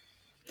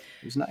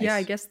was nice. Yeah,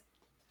 I guess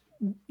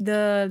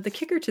the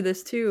kicker to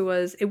this too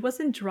was it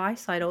wasn't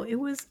Draisaitl, it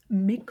was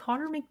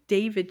Connor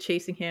McDavid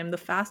chasing him, the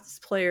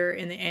fastest player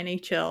in the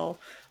NHL.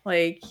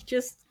 Like, he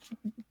just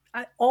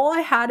all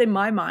I had in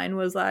my mind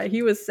was that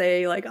he was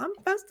saying, like, I'm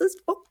fast as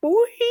fuck,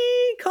 boy.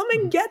 Come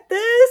and get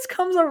this.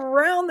 Comes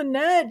around the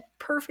net.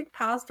 Perfect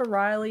pass to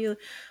Riley.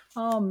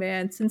 Oh,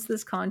 man. Since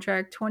this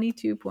contract,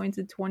 22 points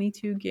in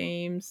 22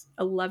 games,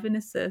 11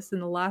 assists in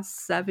the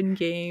last 7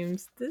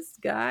 games. This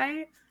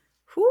guy,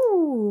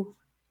 whoo,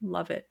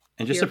 love it.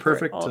 And just Here a for it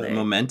perfect all day.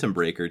 momentum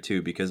breaker,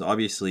 too, because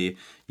obviously,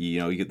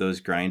 you get those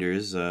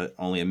grinders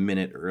only a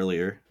minute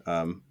earlier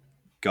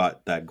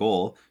got that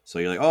goal. So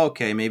you're like, oh,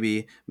 okay,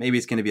 maybe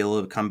it's going to be a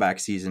little comeback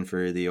season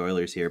for the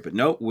Oilers here. But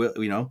nope,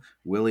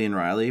 Willie and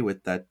Riley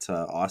with that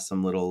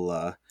awesome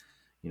little,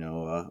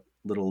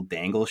 little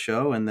dangle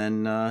show. And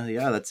then,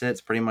 that's it.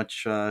 It's pretty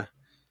much, I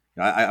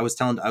was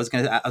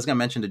gonna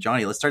mention to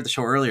Johnny, let's start the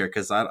show earlier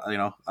because I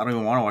don't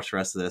even want to watch the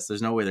rest of this.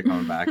 There's no way they're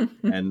coming back,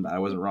 and I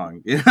wasn't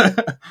wrong.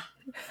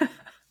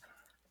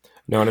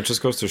 No, and it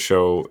just goes to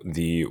show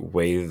the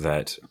way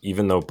that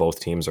even though both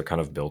teams are kind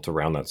of built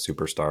around that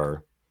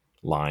superstar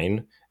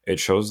line, it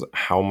shows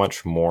how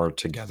much more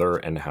together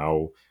and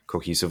how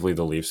cohesively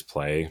the Leafs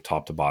play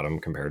top to bottom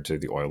compared to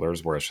the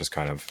Oilers, where it's just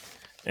kind of,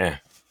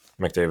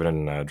 McDavid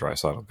and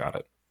Draisaitl got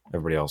it.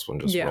 Everybody else will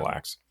just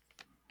relax.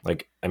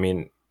 Like, I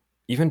mean,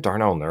 even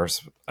Darnell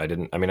Nurse, I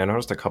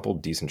noticed a couple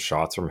decent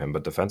shots from him,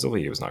 but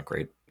defensively he was not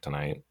great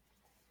tonight.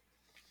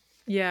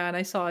 Yeah, and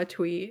I saw a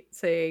tweet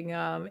saying,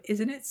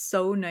 isn't it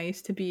so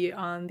nice to be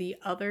on the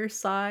other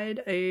side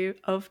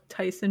of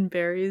Tyson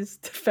Barrie's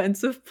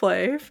defensive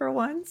play for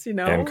once,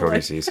 And Cody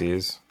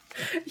Cece's.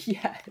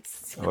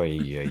 Yes. Oy.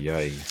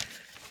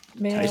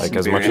 Man. Like,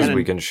 as much as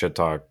we can shit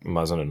talk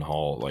Muzzin and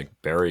Hall, like,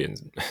 Barrie and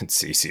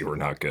Cece were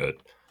not good.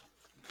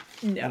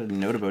 I had a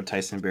note about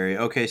Tyson Barrie.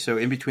 Okay, so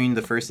in between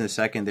the first and the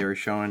second, they were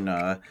showing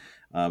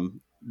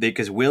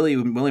because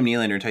William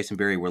Nylander and Tyson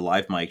Barrie were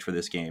live mic'd for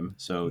this game.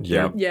 So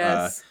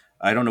yes.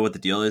 I don't know what the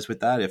deal is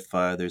with that. If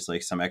there's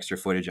like some extra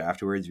footage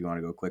afterwards, you want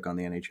to go click on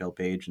the NHL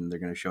page and they're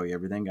going to show you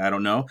everything. I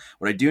don't know.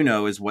 What I do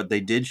know is what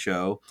they did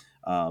show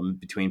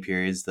between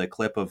periods, the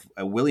clip of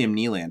William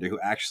Nylander,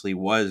 who actually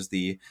was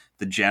the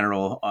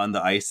general on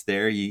the ice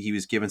there. He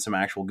was giving some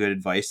actual good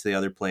advice to the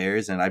other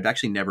players, and I've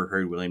actually never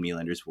heard William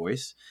Nylander's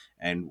voice.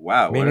 And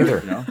wow, me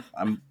neither.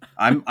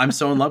 I'm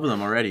so in love with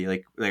him already.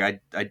 Like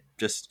I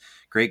just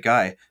great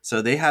guy.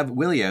 So they have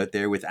Willie out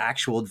there with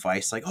actual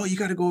advice, like, oh, you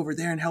got to go over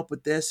there and help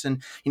with this,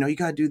 and you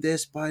got to do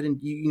this, bud, and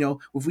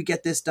if we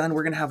get this done,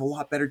 we're gonna have a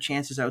lot better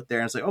chances out there.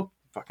 And it's like, oh,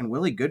 fucking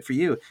Willie, good for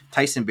you.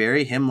 Tyson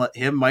Barrie, him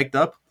mic'd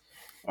up.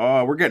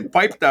 Oh, we're getting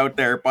piped out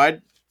there,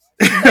 bud.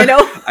 I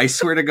know. I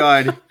swear to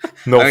God,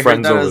 no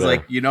friends over there. I was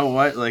like, you know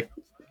what, like,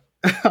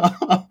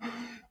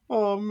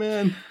 oh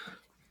man.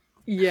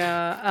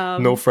 Yeah.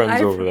 No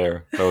friends over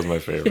there. That was my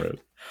favorite.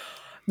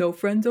 No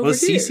friends over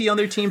was here. Was CC on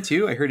their team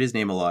too? I heard his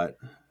name a lot.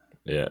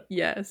 Yeah.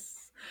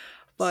 Yes.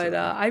 But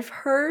I've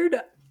heard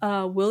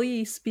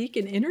Willie speak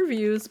in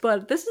interviews,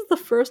 but this is the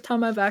first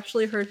time I've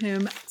actually heard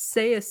him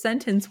say a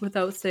sentence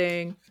without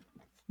saying,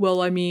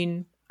 well, I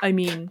mean.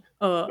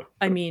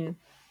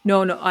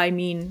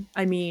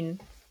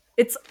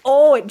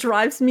 It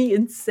drives me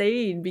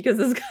insane because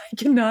this guy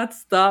cannot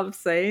stop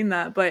saying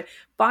that. But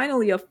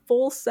finally, a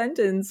full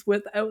sentence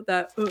without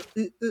that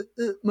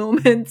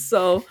moment.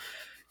 So,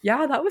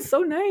 yeah, that was so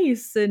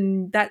nice.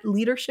 And that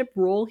leadership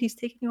role he's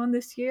taking on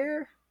this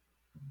year,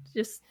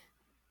 just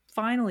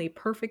finally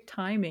perfect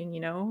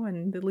timing,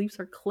 and the Leafs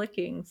are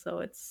clicking. So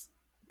it's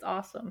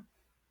awesome.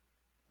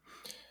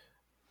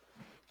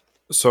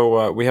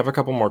 So we have a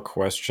couple more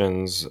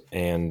questions,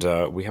 and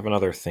we have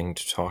another thing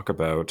to talk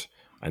about.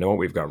 I know what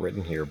we've got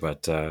written here,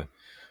 but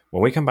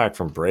when we come back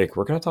from break,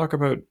 we're going to talk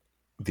about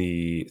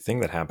the thing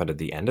that happened at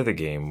the end of the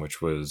game,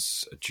 which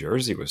was a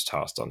jersey was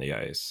tossed on the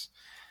ice.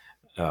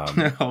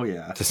 Oh,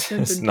 yeah. This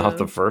is not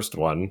the first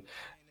one,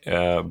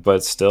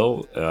 but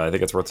still, I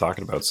think it's worth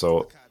talking about.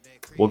 So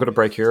we'll go to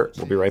break here.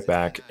 We'll be right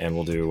back, and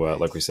we'll do,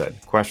 like we said,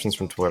 questions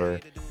from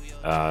Twitter,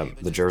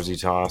 the jersey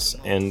toss,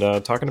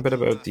 and talking a bit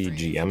about the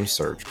GM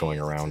search going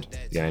around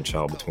the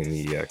NHL between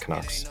the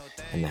Canucks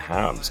and the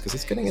Habs, because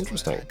it's getting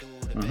interesting.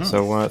 Mm-hmm.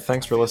 So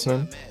thanks for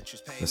listening.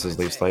 This is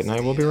Leafs Late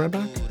Night. We'll be right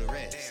back.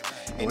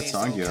 What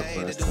song do you have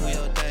for us tonight?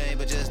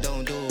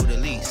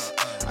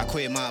 I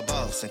quit my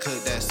boss and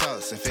cooked that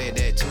sauce and fed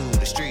that to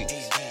the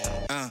streets.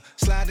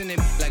 Sliding it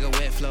like a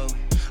wet flow.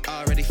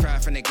 Already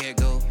fried from the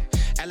get-go.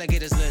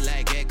 Alligators look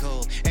like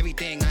gecko.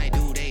 Everything I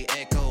do, they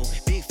echo.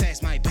 Big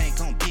fast, my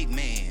bank on big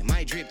man.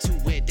 My drip too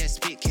wet, that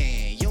spit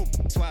can. Yo,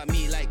 swap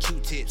me like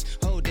Q-tips.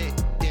 Hold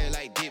it there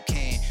like dip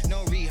can.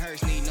 No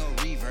rehearse, need no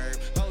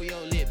reverb. Hold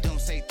your lip, don't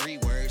say 3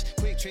 words.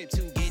 Quick trip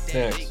to get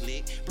that big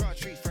lick. Broad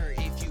tree fur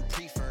if you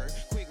prefer.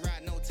 Quick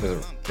ride, no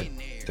time, I'm in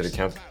there. Did it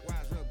count?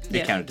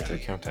 It counted down. Did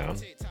it count down?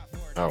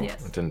 Oh,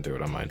 yes. It didn't do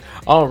it on mine.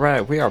 All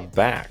right, we are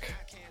back.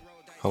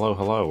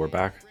 Hello, we're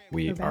back.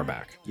 We are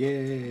back.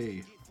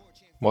 Yay.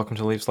 Welcome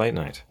to Leafs Late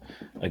Night.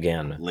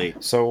 Again.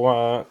 Late.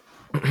 So,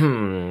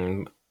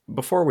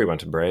 before we went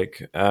to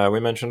break, we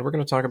mentioned we're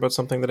going to talk about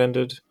something that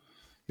ended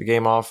the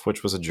game off,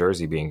 which was a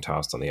jersey being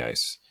tossed on the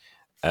ice.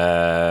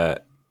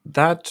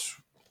 That's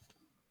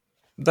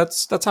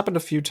happened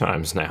a few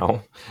times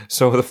now.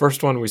 So the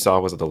first one we saw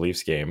was at the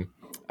Leafs game,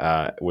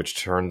 which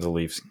turned the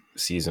Leafs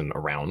season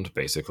around.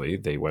 Basically,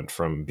 they went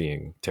from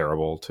being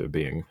terrible to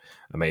being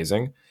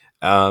amazing.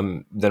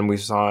 Then we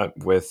saw it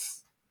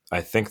with, I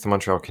think, the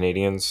Montreal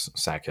Canadiens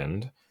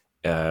second,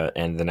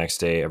 and the next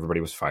day everybody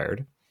was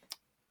fired,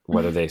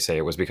 whether they say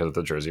it was because of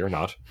the jersey or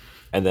not.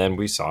 And then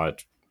we saw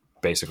it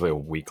basically a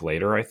week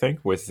later, I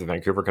think, with the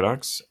Vancouver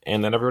Canucks,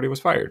 and then everybody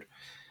was fired.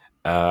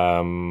 I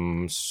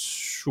don't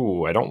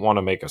want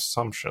to make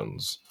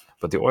assumptions,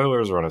 but the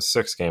Oilers are on a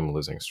 6-game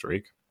losing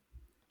streak.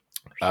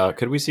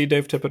 Could we see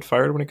Dave Tippett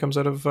fired when he comes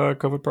out of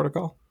COVID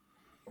protocol?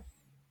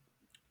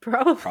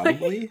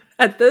 Probably.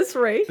 At this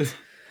rate. If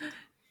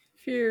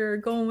you're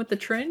going with the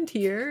trend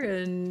here,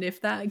 and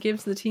if that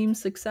gives the team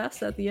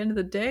success at the end of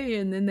the day,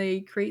 and then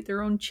they create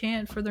their own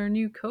chant for their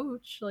new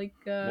coach, like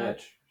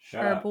Mitch,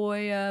 our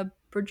boy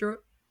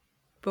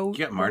You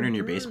got Marner in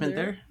your basement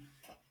there?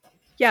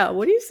 Yeah,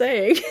 what are you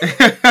saying?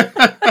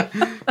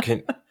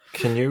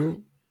 Can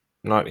you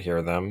not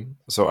hear them?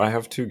 So I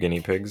have 2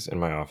 guinea pigs in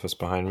my office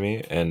behind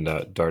me, and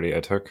Darty, I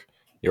took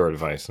your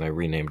advice and I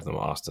renamed them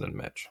Austin and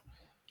Mitch.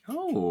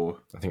 Oh,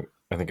 I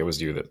think it was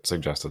you that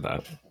suggested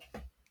that.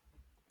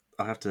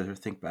 I'll have to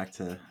think back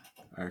to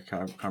our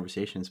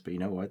conversations, but you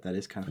know what? That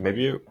is kind of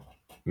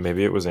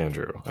maybe it was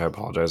Andrew. I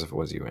apologize if it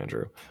was you,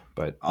 Andrew.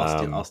 But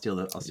I'll steal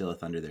the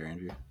thunder there,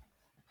 Andrew.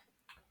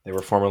 They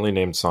were formerly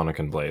named Sonic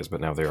and Blaze, but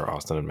now they are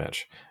Austin and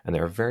Mitch, and they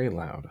are very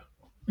loud.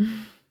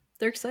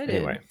 They're excited.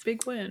 Anyway.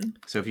 Big win.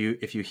 So if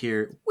you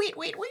hear wait,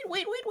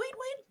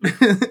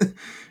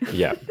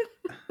 Yeah.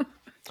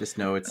 just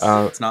know it's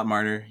not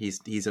Marner.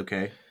 He's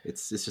okay.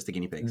 It's just a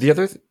guinea pig. The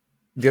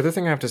other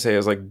thing I have to say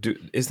is, like,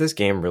 is this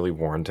game really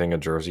warranting a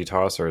jersey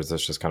toss, or is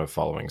this just kind of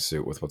following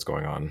suit with what's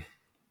going on?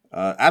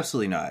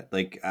 Absolutely not.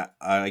 Like,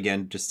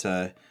 again, just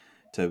to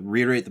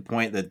reiterate the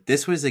point that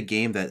this was a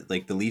game that,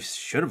 like, the Leafs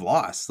should have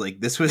lost.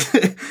 Like, this was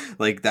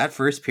like that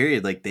first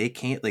period, like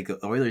the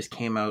Oilers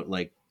came out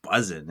like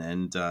buzzing,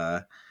 and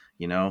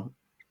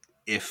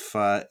if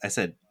I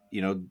said,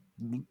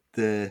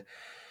 the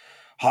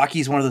hockey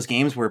is one of those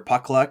games where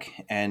puck luck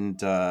and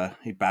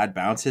bad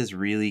bounces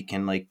really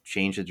can, like,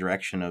 change the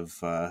direction of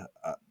a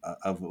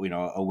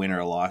win or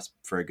a loss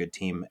for a good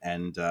team.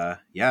 And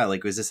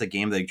like, was this a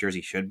game that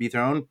Jersey should be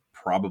thrown?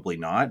 Probably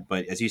not.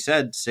 But as you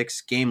said,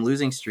 6-game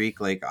losing streak.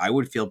 Like, I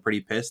would feel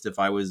pretty pissed if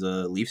I was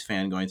a Leafs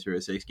fan going through a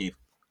 6-game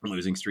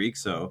losing streak.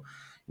 So,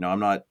 I'm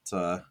not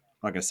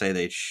gonna say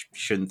they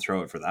shouldn't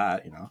throw it for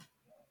that.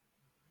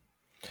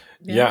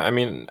 Yeah, I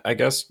mean, I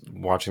guess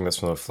watching this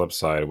from the flip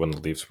side, when the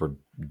Leafs were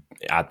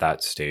at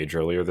that stage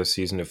earlier this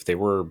season, if they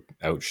were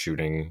out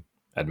shooting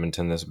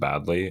Edmonton this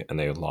badly and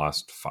they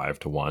lost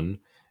 5-1,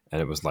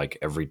 and it was like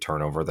every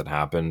turnover that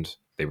happened,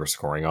 they were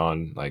scoring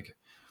on, like,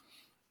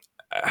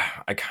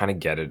 I kind of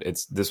get it.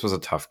 This was a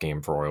tough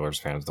game for Oilers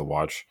fans to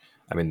watch.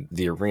 I mean,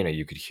 the arena,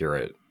 you could hear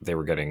it. They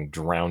were getting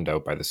drowned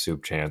out by the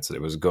soup chants.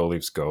 It was "Go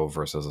Leafs Go"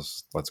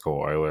 versus "Let's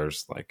Go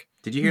Oilers." Like,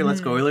 did you hear "Let's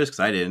Go Oilers"?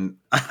 Because I didn't.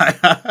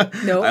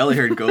 Nope. I only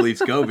heard "Go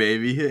Leafs Go,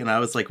 baby," and I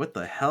was like, "What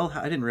the hell?"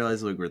 I didn't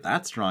realize we were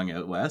that strong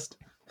out west.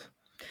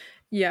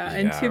 Yeah,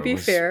 and to be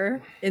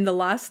fair, in the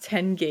last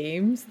 10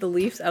 games, the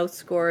Leafs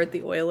outscored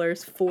the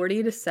Oilers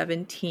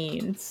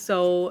 40-17.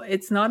 So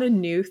it's not a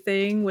new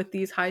thing with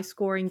these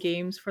high-scoring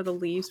games for the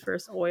Leafs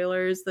versus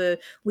Oilers. The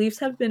Leafs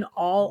have been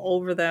all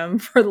over them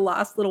for the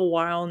last little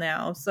while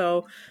now.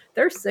 So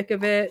they're sick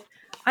of it.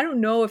 I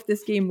don't know if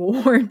this game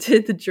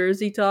warranted the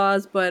jersey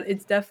toss, but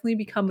it's definitely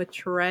become a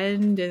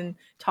trend and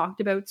talked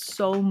about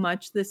so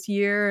much this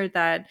year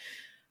that,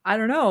 I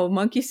don't know,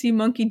 monkey see,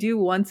 monkey do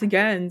once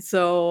again.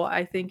 So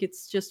I think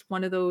it's just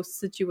one of those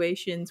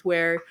situations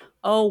where,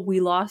 oh,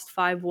 we lost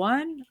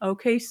 5-1.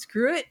 Okay,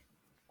 screw it.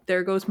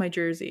 There goes my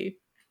jersey.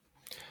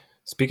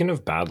 Speaking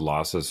of bad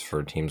losses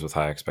for teams with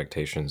high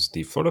expectations,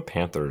 the Florida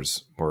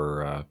Panthers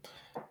were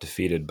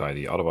defeated by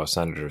the Ottawa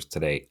Senators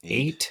today,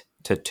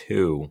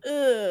 8-2.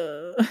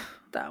 Ugh,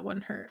 that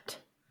one hurt.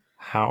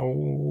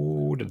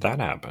 How did that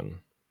happen?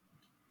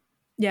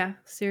 Yeah,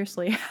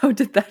 seriously, how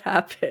did that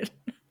happen?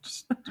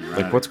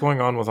 Like, what's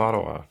going on with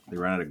Ottawa? They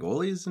run out of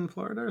goalies in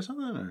Florida or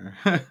something?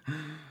 Or?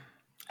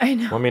 I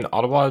know. Well, I mean,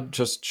 Ottawa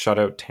just shut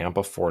out Tampa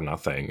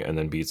 4-0 and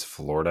then beats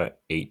Florida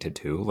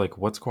 8-2. Like,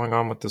 what's going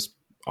on with this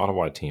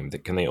Ottawa team?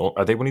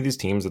 Are they one of these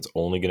teams that's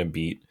only going to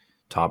beat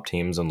top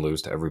teams and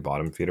lose to every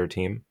bottom feeder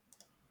team?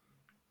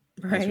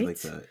 Right. These are like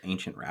the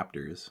ancient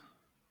Raptors.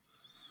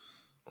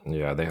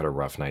 Yeah, they had a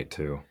rough night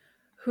too.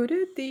 Who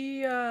did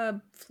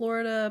the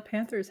Florida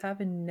Panthers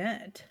have in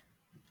net?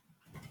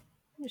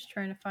 I'm just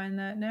trying to find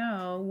that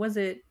now. Was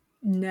it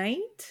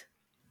Knight?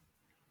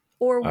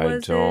 Or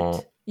was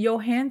it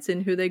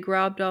Johansson, who they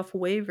grabbed off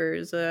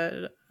waivers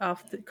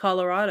off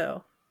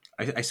Colorado?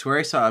 I swear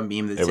I saw a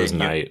meme that said... It was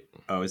Knight.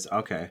 Oh, it's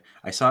okay.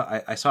 I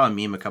saw a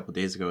meme a couple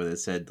days ago that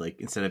said, like,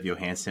 instead of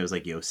Johansson, it was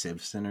like Yo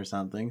Simpson or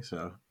something,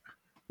 so...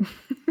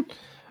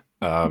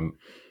 And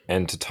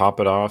to top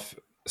it off,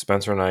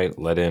 Spencer Knight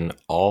let in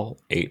all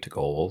 8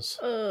 goals.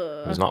 He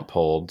was not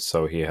pulled,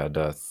 so he had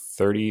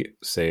 30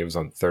 saves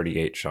on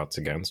 38 shots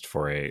against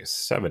for a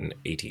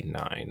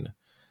 789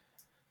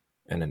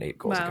 and an 8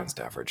 goals against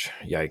average.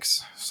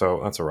 Yikes. So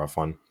that's a rough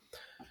one.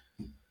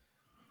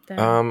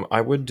 Damn.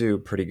 I would do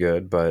pretty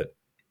good, but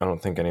I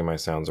don't think any of my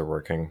sounds are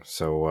working.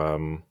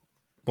 So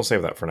we'll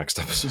save that for next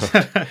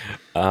episode.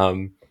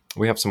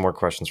 We have some more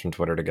questions from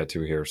Twitter to get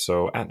to here.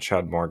 So at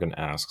Chad Morgan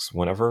asks,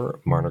 whenever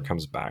Marner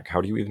comes back,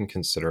 how do you even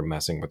consider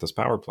messing with his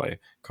power play?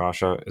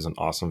 Kasha is an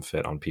awesome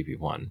fit on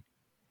PP1.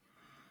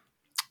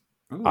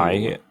 Ooh.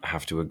 I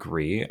have to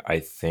agree.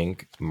 I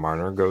think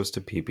Marner goes to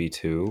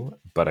PP2,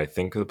 but I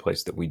think the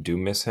place that we do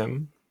miss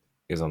him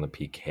is on the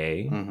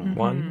PK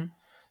one,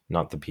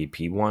 not the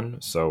PP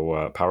one.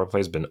 So power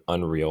play has been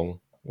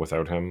unreal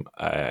without him.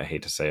 I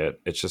hate to say it.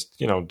 It's just,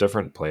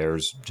 different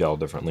players gel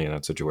differently in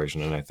that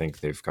situation, and I think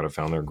they've kind of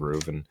found their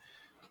groove, and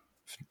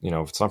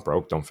if it's not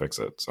broke, don't fix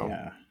it. So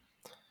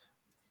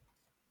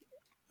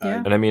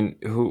Yeah. And I mean,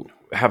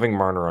 having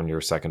Marner on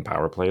your second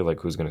power play, like,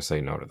 who's going to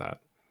say no to that?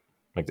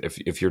 Like,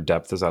 if your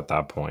depth is at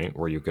that point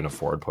where you can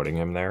afford putting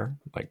him there,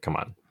 like, come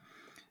on.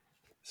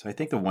 So I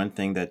think the one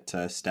thing that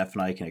Steph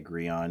and I can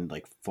agree on,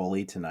 like,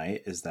 fully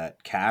tonight is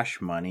that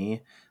Cash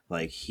Money,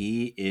 like,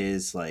 he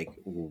is, like,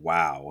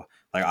 wow.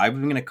 Like,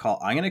 I'm gonna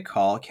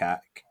call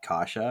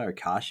Kasha or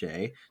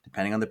Kashe,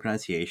 depending on the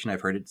pronunciation.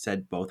 I've heard it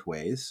said both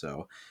ways,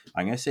 so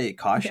I'm gonna say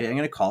Kashe. Yeah. I'm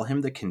gonna call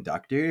him the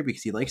conductor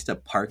because he likes to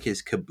park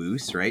his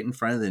caboose right in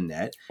front of the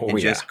net and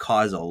yeah. just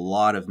cause a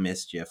lot of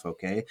mischief.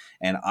 Okay,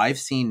 and I've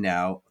seen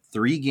now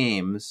 3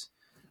 games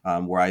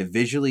where I've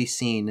visually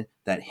seen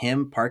that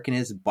him parking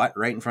his butt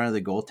right in front of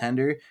the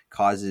goaltender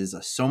causes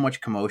so much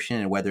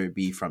commotion, and whether it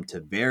be from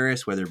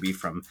Tavares, whether it be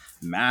from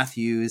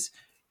Matthews,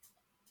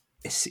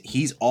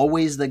 he's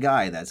always the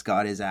guy that's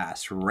got his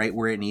ass right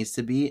where it needs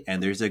to be,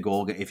 and there's a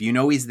goal. If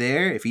he's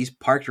there, if he's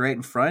parked right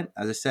in front,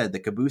 as I said, the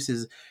caboose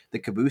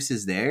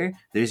is there,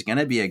 there's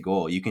gonna be a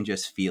goal. You can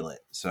just feel it.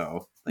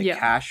 So, like,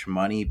 Cash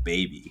Money,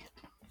 baby.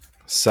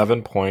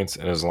 7 points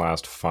in his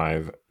last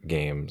 5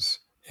 games.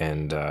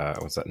 And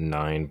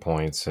 9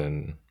 points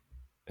in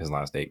his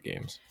last 8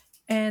 games.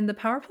 And the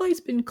power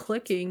play's been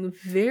clicking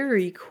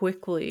very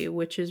quickly,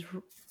 which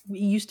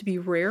used to be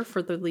rare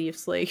for the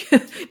Leafs. Like,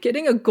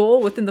 getting a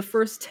goal within the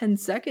first 10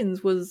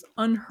 seconds was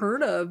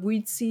unheard of.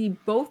 We'd see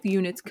both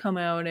units come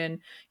out and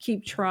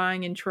keep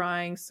trying and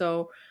trying.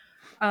 So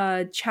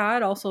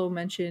Chad also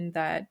mentioned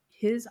that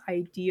his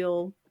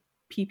ideal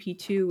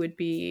PP2 would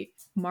be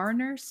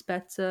Marner,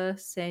 Spezza,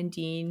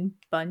 Sandin,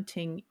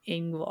 Bunting,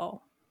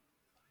 Engvall.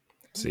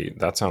 See,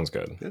 that sounds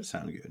good. That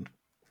sounds good.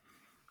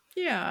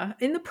 Yeah.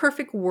 In the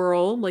perfect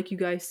world, like you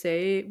guys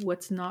say,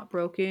 what's not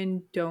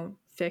broken, don't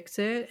fix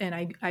it. And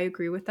I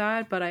agree with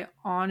that. But I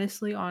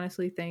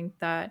honestly think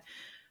that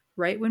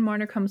right when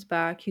Marner comes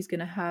back, he's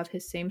going to have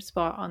his same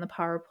spot on the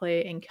power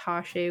play, and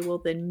Kashe will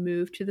then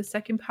move to the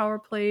second power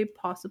play,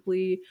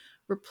 possibly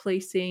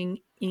replacing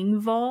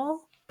Engvall.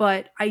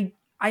 But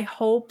I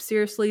hope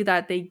seriously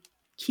that they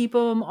keep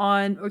him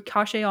on, or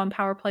Kashe on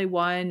power play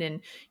 1,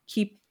 and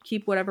keep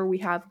whatever we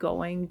have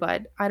going.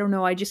 But I don't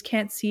know. I just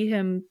can't see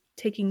him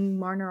taking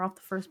Marner off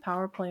the first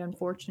power play,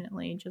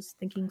 unfortunately, just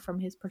thinking from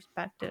his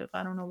perspective.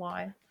 I don't know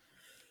why.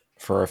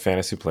 For our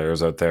fantasy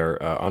players out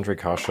there, Andre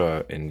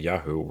Kasha in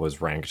Yahoo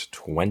was ranked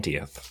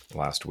 20th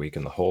last week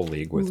in the whole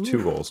league with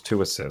 2 goals,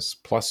 2 assists,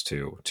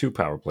 +2, 2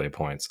 power play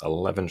points,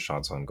 11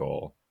 shots on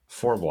goal,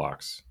 4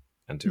 blocks,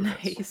 and 2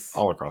 hits.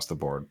 All across the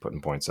board,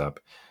 putting points up.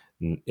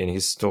 And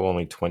he's still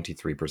only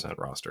 23%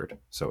 rostered.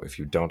 So if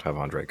you don't have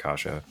Andre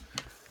Kasha,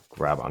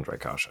 grab Andre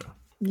Kasha.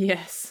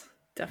 Yes,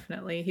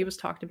 definitely. He was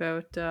talked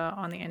about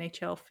on the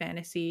NHL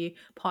Fantasy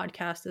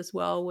podcast as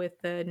well with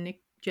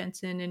Nick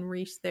Jensen and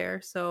Reese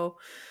there. So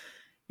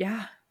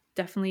yeah,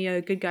 definitely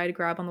a good guy to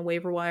grab on the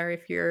waiver wire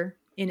if you're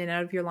in and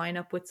out of your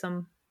lineup with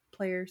some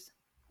players.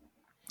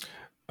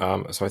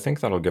 So I think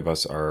that'll give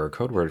us our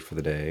code word for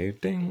the day.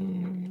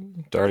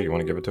 Ding. Darty, you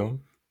want to give it to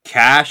him?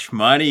 Cash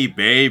Money,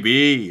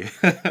 baby.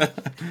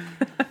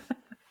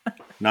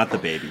 Not the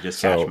baby,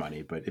 just Cash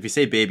Money. But if you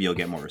say baby, you'll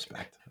get more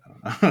respect.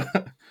 I don't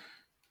know.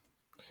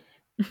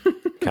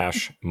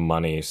 Cash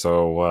Money.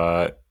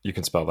 So you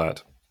can spell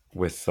that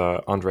with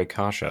Andre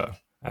Kasha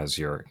as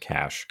your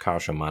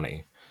Kasha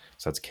Money.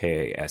 So that's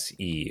Kase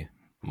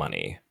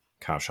Money,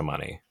 Kasha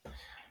Money.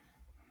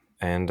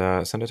 And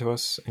send it to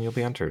us, and you'll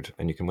be entered,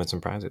 and you can win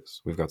some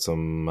prizes. We've got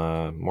some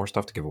more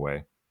stuff to give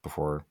away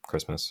before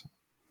Christmas.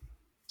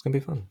 It's going to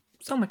be fun.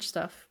 So much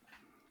stuff.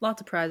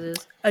 Lots of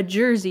prizes. A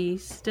jersey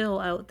still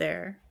out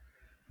there.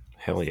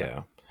 Hell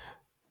yeah.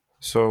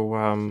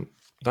 So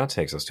that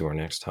takes us to our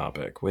next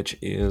topic, which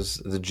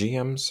is the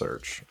GM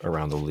search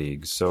around the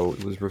league. So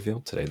it was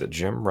revealed today that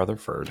Jim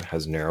Rutherford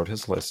has narrowed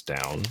his list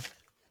down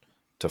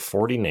to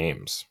 40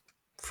 names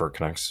for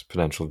Canucks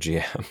potential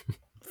GM.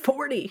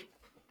 40.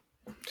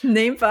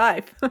 Name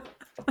 5.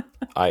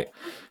 I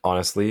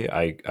honestly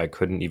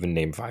couldn't even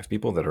name 5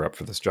 people that are up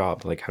for this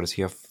job. Like, how does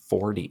he have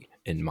 40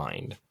 in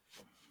mind?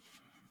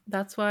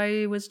 That's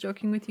why I was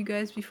joking with you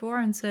guys before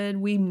and said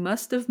we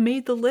must have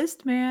made the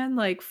list, man.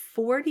 Like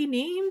 40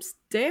 names?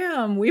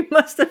 Damn, we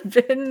must have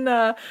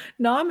been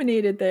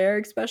nominated there.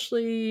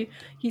 Especially,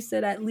 he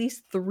said at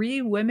least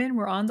 3 women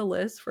were on the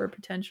list for a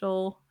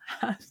potential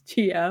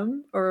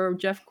GM, or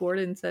Jeff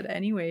Gordon said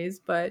anyways.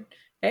 But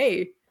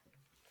hey,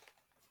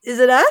 is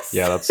it us?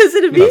 Yeah, that's is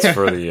it a that's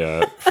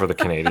me? for the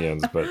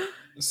Canadians, but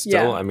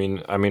still,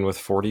 Yeah. I mean, with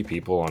 40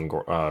 people on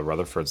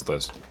Rutherford's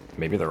list,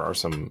 maybe there are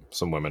some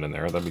women in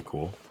there. That'd be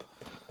cool.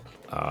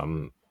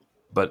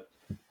 But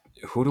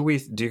who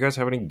do you guys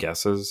have any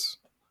guesses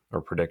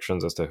or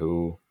predictions as to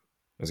who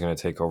is going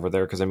to take over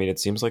there? Because I mean, it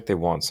seems like they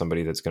want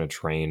somebody that's going to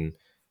train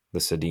the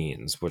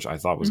Sedins, which I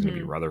thought was going to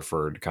be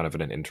Rutherford, kind of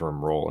in an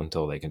interim role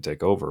until they can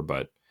take over.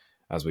 But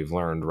as we've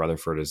learned,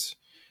 Rutherford is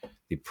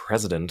the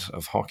president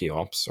of Hockey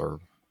Ops, or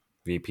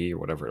VP, or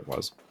whatever it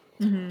was.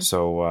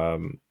 So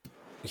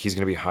he's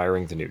going to be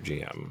hiring the new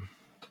GM.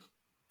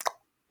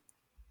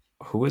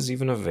 Who is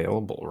even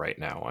available right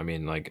now? I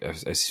mean, like,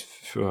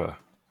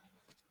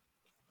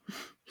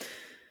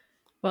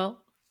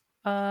 Well,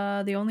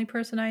 the only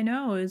person I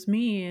know is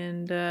me,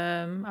 and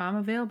I'm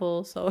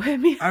available. So I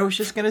mean, I was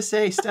just gonna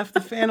say, Steph the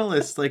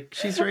Fanalist, like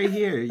she's right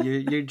here.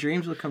 Your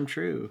dreams will come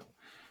true.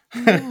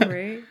 I know,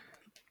 right?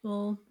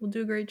 We'll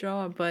do a great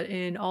job, but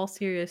in all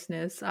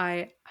seriousness,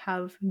 I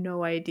have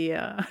no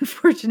idea.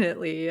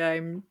 Unfortunately,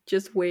 I'm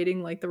just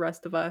waiting like the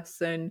rest of us,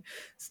 and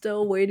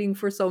still waiting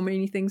for so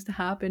many things to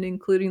happen,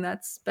 including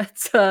that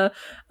Spezza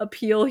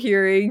appeal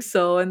hearing.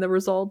 So, and the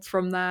results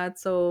from that.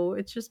 So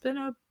it's just been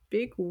a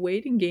big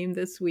waiting game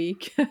this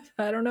week.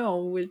 I don't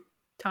know.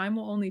 Time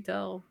will only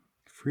tell.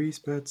 Free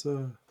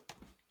Spezza.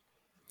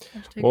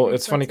 Well,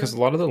 it's funny because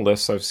a lot of the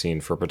lists I've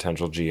seen for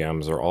potential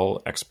GMs are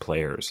all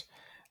ex-players.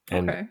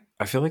 And Okay.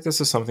 I feel like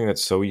this is something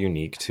that's so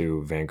unique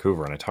to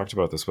Vancouver. And I talked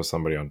about this with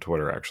somebody on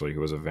Twitter, actually, who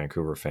was a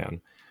Vancouver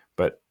fan.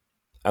 But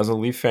as a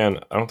Leaf fan,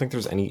 I don't think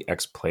there's any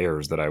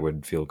ex-players that I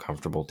would feel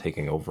comfortable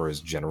taking over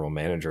as general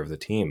manager of the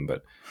team.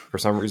 But for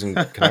some reason,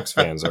 Canucks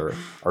fans are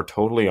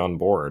totally on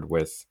board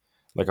with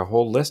like a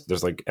whole list.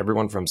 There's like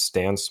everyone from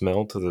Stan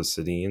Smill to the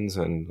Sedins,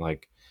 and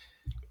like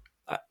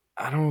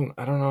I don't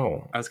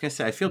know. I was gonna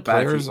say, I feel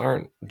bad. Players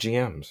aren't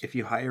GMs. If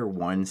you hire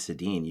one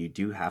Sedin, you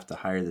do have to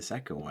hire the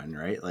second one,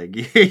 right? Like,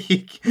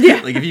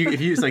 Yeah. like if you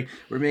it's like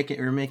we're making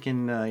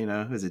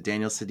who is it,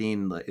 Daniel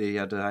Sedin? Like, you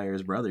have to hire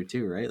his brother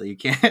too, right? Like you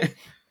can't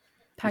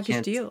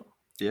Package deal.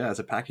 Yeah, it's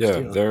a package Yeah,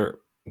 deal.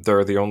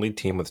 they're the only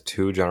team with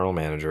 2 general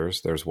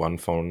managers. There's one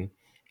phone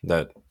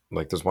that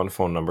there's one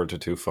phone number to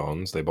 2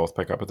 phones. They both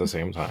pick up at the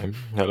same time.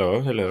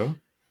 Hello.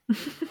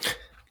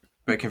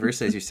 But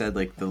conversely, as you said,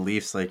 like the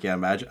Leafs, like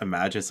imagine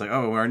it's like,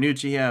 oh, our new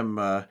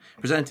GM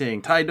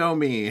presenting Ty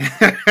Domi.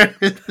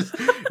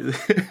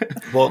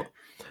 Well,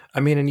 I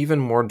mean, and even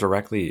more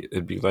directly,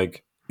 it'd be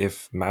like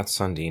if Matt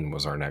Sundin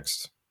was our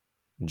next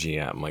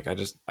GM. Like,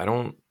 I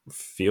don't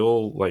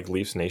feel like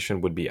Leafs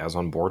Nation would be as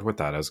on board with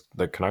that as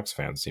the Canucks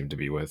fans seem to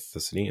be with the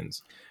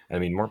Sedins. I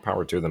mean, more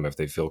power to them if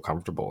they feel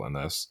comfortable in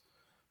this.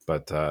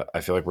 But I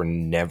feel like we're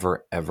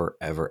never, ever,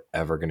 ever,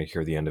 ever going to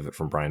hear the end of it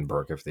from Brian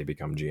Burke if they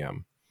become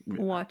GM.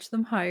 Watch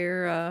them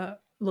hire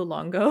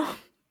Luongo.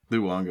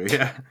 Luongo,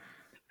 yeah.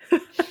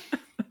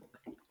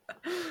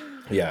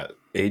 Yeah,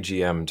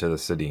 AGM to the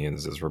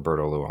Sedins is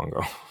Roberto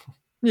Luongo.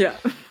 Yeah,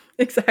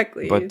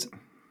 exactly. But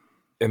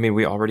I mean,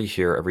 we already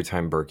hear every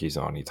time Berkey's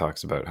on, he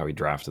talks about how he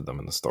drafted them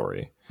in the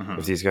story.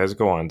 If these guys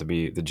go on to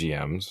be the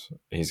GMs,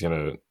 he's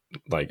gonna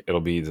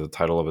it'll be the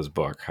title of his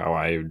book, how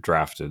I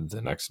drafted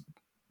the next,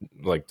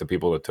 the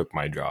people that took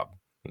my job.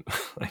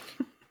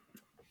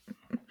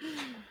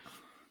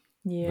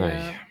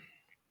 Yeah.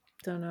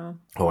 Don't know.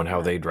 Oh, and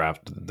how they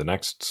drafted the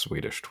next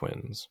Swedish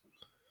twins.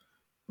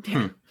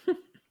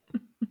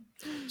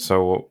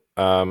 So,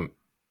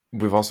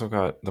 we've also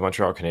got the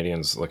Montreal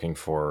Canadiens looking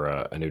for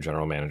a new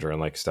general manager. And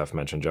like Steph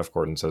mentioned, Jeff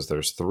Gordon says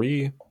there's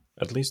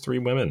at least three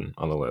women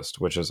on the list,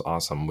 which is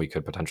awesome. We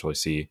could potentially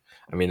see,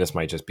 I mean, this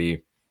might just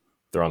be,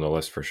 they're on the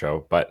list for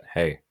show, but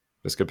hey,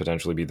 this could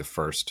potentially be the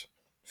first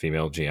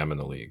female GM in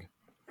the league.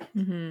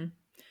 Mm-hmm.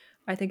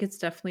 I think it's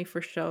definitely for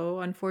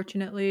show,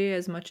 unfortunately,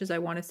 as much as I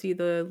want to see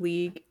the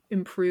league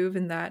improve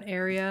in that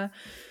area.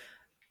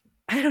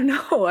 I don't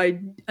know.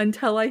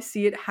 Until I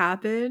see it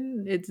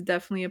happen, it's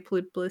definitely a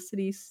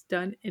publicity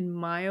stunt, in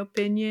my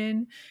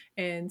opinion.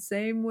 And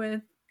same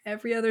with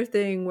every other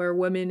thing where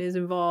women is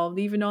involved,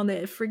 even on the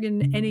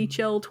friggin'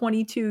 NHL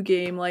 22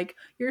 game. Like,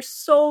 you're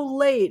so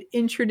late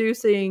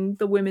introducing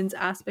the women's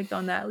aspect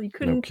on that. You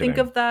couldn't think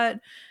of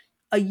that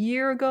a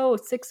year ago,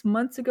 6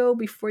 months ago,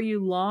 before you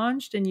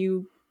launched, and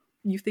you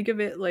think of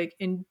it like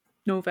in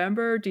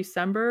November,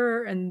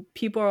 December, and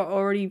people are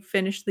already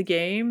finished the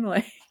game.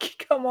 Like,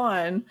 come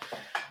on.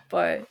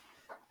 But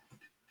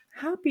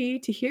happy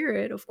to hear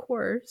it, of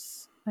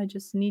course. I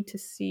just need to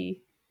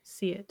see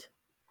it.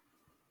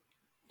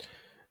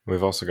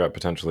 We've also got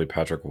potentially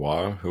Patrick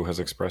Waugh, who has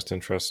expressed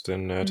interest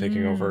in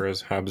taking over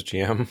as Habs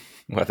GM,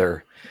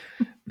 whether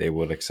they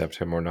would accept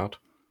him or not.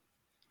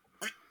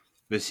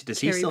 Does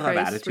he still have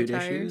attitude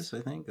issues?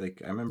 I think.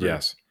 Like, I remember.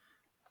 Yes.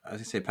 I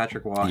was gonna say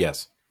Patrick Waugh.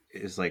 Yes.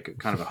 is like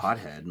kind of a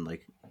hothead, and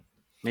like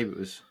maybe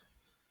it's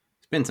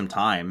been some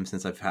time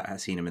since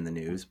I've seen him in the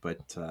news, but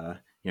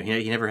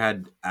he never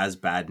had as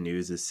bad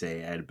news as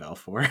say Ed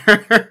Belfour.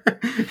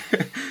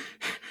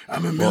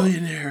 I'm a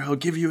millionaire. I'll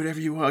give you whatever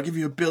you want. I'll give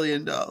you $1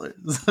 billion.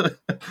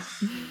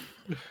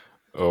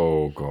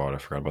 Oh God, I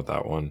forgot about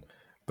that one.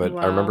 But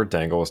I remember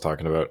Dangle was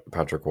talking about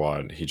Patrick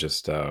Waugh. He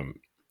just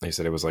he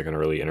said it was like an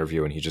early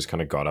interview, and he just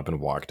kind of got up and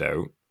walked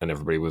out, and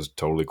everybody was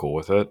totally cool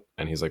with it.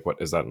 And he's like,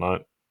 "What is that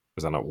not?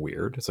 Is that not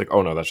weird?" It's like,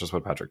 "Oh no, that's just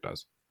what Patrick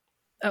does."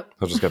 Oh.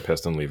 He'll just get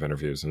pissed and leave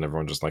interviews, and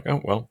everyone's just like,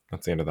 "Oh well,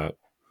 that's the end of that."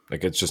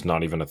 Like it's just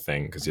not even a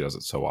thing because he does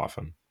it so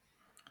often.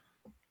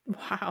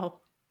 Wow.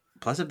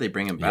 Plus, if they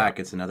bring him back,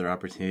 it's another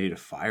opportunity to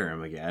fire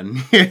him again.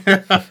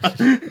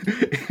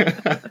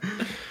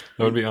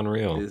 That would be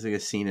unreal. There's like a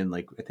scene in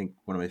like I think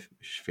one of my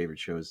favorite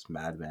shows,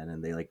 Mad Men,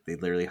 and they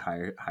literally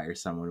hire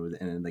someone with,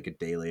 and then like a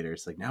day later,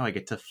 it's like now I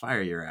get to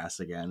fire your ass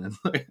again.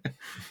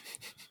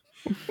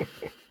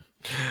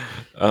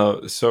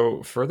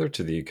 So further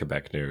to the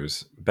Quebec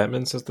news,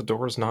 Bettman says the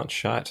door is not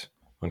shut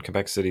on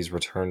Quebec City's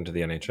return to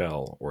the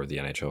NHL, or the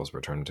NHL's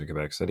return to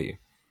Quebec City.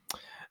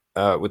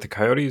 With the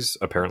Coyotes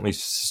apparently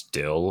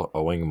still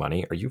owing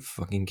money. Are you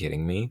fucking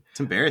kidding me? It's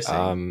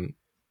embarrassing.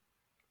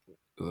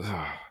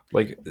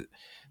 Like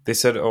they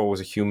said, oh, it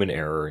was a human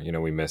error.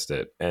 We missed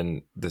it.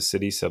 And the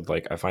city said,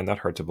 like, I find that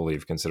hard to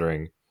believe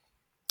considering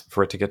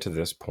for it to get to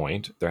this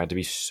point, there had to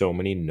be so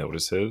many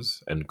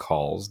notices and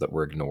calls that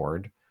were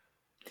ignored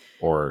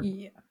or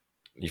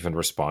even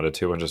responded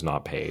to and just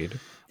not paid.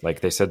 Like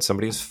they said,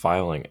 somebody's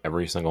filing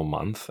every single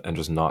month and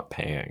just not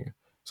paying.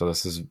 So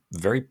this is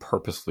very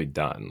purposefully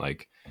done.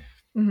 Like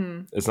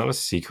it's not a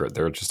secret.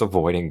 They're just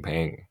avoiding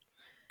paying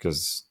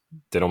because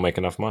they don't make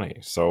enough money.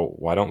 So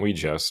why don't we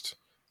just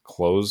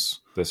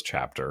close this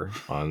chapter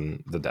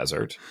on the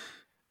desert?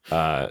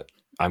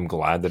 I'm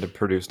glad that it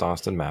produced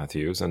Austin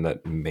Matthews, and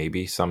that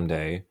maybe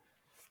someday,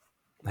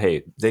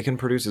 hey, they can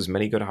produce as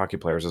many good hockey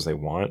players as they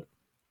want.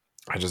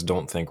 I just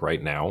don't think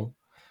right now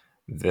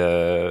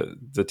the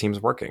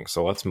team's working.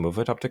 So let's move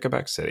it up to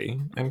Quebec City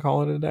and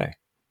call it a day.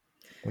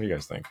 What do you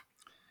guys think?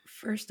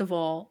 First of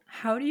all,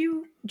 how do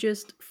you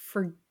just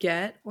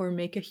forget or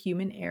make a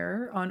human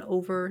error on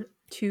over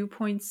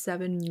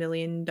 $2.7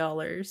 million?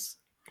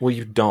 Well,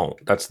 you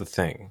don't. That's the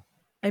thing.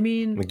 I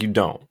mean, like you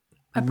don't.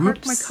 I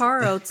parked my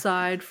car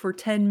outside for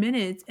 10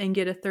 minutes and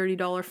get a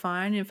 $30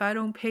 fine. If I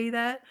don't pay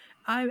that,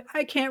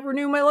 I can't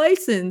renew my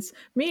license.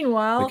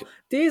 Meanwhile,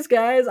 these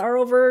guys are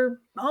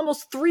over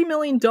almost $3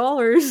 million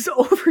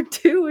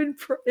overdue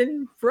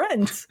in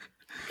rent.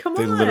 Come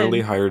on. They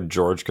literally hired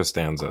George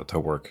Costanza to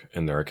work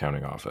in their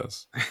accounting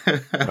office.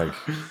 Like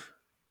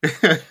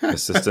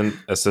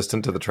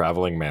assistant to the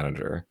traveling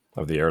manager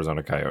of the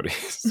Arizona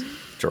Coyotes.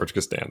 George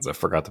Costanza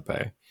forgot to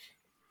pay.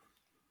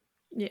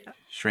 Yeah.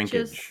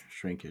 Shrinkage.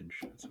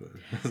 That's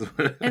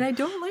what And I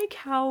don't like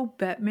how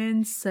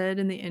Bettman said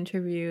in the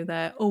interview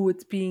that,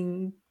 it's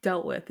being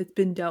dealt with. It's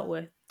been dealt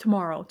with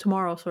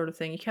tomorrow sort of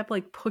thing. He kept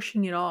like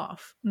pushing it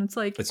off. And it's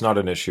like, it's not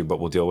an issue, but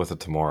we'll deal with it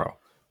tomorrow.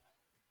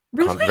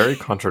 Really? Very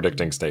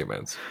contradicting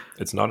statements.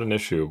 It's not an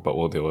issue, but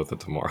we'll deal with it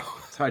tomorrow.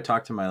 That's how I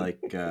talked to my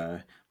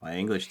my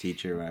English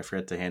teacher when I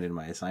forgot to hand in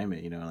my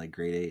assignment. Like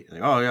grade 8.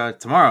 Like, oh yeah,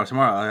 tomorrow.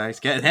 I'll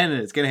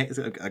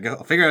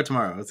figure it out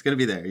tomorrow. It's gonna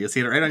be there. You'll see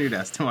it right on your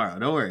desk tomorrow.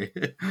 Don't worry.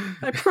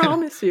 I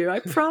promise you.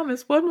 I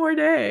promise. One more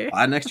day. I'll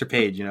add an extra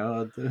page.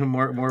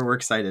 More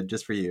works cited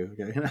just for you.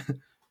 Okay.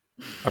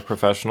 A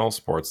professional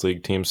sports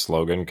league team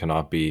slogan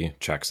cannot be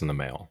checks in the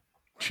mail.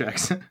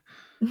 Checks.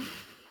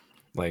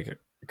 Like,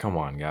 come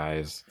on,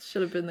 guys.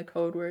 Should have been the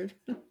code word.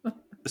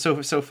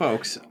 So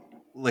folks,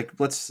 like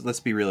let's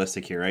be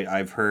realistic here, right?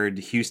 I've heard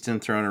Houston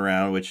thrown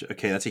around, which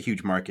that's a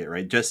huge market,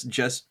 right?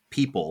 Just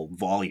people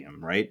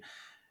volume, right?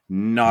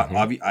 Not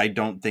obvious. I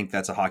don't think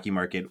that's a hockey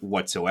market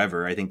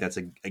whatsoever. I think that's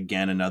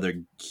again another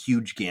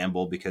huge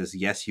gamble because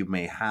yes, you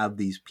may have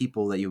these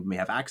people that you may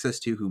have access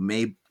to who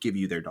may give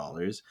you their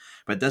dollars,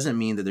 but it doesn't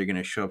mean that they're going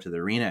to show up to the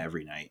arena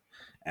every night.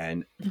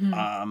 And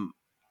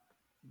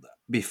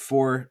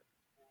before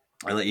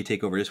I let you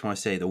take over, I just want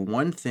to say the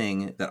one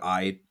thing that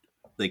I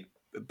like,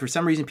 for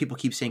some reason, people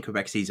keep saying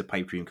Quebec City is a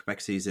pipe dream.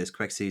 Quebec City is this,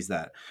 Quebec City is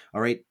that.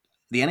 All right.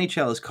 The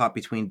NHL is caught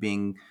between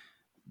being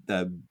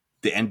the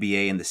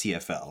NBA and the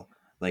CFL.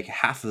 Like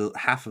half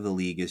of the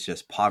league is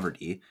just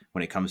poverty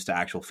when it comes to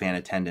actual fan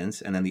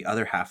attendance. And then the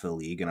other half of the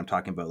league, and I'm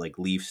talking about like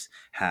Leafs,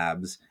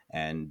 Habs,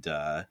 and,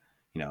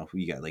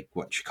 you got like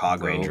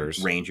Chicago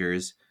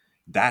Rangers.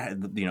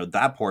 That,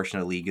 that portion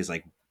of the league is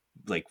like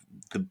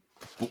the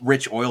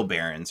rich oil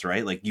barons,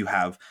 right? Like you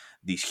have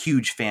these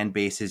huge fan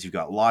bases, you've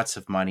got lots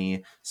of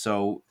money.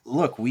 So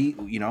look,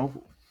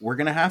 we're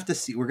going to have to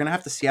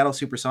Seattle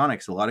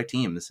Supersonics, a lot of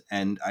teams.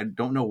 And I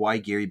don't know why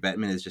Gary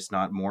Bettman is just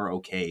not more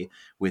okay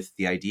with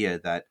the idea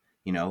that,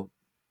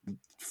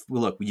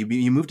 look,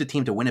 you moved a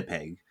team to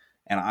Winnipeg.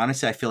 And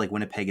honestly, I feel like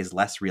Winnipeg is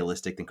less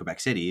realistic than Quebec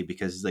City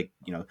because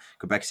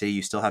Quebec City,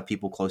 you still have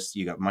people close.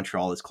 You got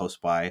Montreal is close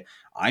by.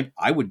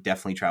 I would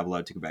definitely travel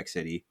out to Quebec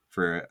City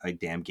for a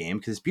damn game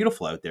because it's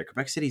beautiful out there.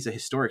 Quebec City is a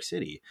historic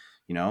city,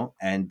 you know,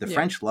 and the Yeah.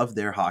 French love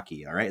their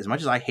hockey. All right. As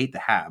much as I hate the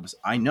Habs,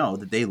 I know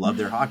that they love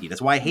their hockey.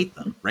 That's why I hate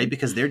them, right?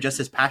 Because they're just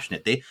as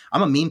passionate.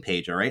 I'm a meme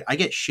page. All right. I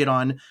get shit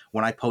on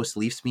when I post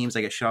Leafs memes.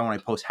 I get shit on when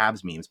I post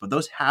Habs memes, but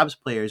those Habs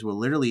players will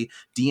literally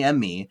DM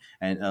me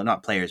and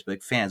not players,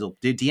 but fans will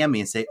DM me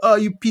and say, "Oh,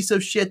 you piece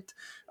of shit.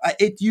 I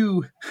ate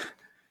you.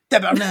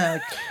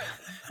 Tabarnak."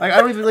 Like,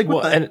 I don't even like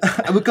what Well,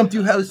 I will come to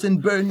your house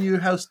and burn your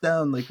house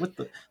down. Like, what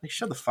the? Like,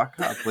 shut the fuck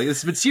up. Like,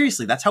 but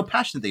seriously, that's how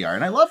passionate they are,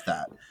 and I love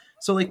that.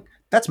 So, like,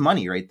 that's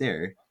money right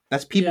there.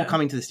 That's people Yeah.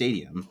 coming to the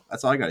stadium.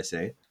 That's all I gotta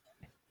say.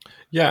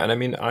 Yeah, and I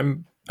mean,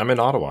 I'm in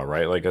Ottawa,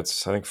 right? Like,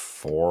 it's I think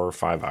 4 or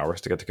 5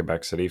 hours to get to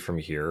Quebec City from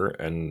here,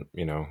 and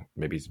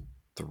maybe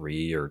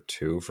 3 or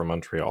 2 from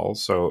Montreal.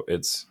 So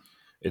it's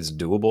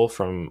doable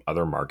from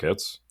other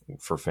markets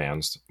for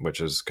fans,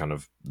 which is kind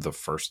of the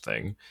first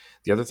thing.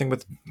 The other thing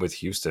with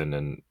Houston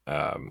and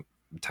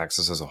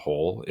Texas as a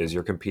whole is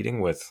you're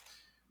competing with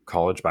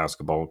college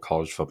basketball,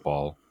 college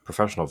football,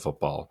 professional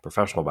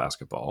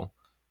basketball,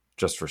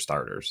 just for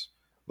starters.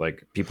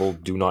 Like, people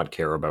do not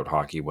care about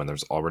hockey when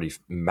there's already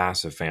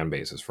massive fan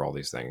bases for all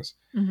these things.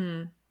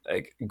 Mm-hmm.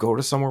 Like, go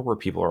to somewhere where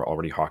people are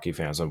already hockey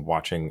fans and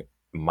watching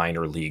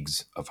minor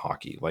leagues of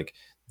hockey. Like,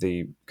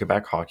 the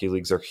Quebec hockey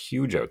leagues are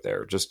huge out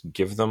there. Just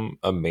give them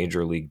a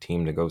major league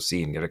team to go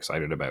see and get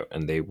excited about,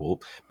 and they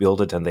will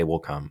build it and they will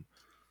come.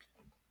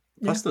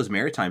 Plus those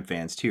Maritime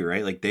fans too,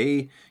 right? Like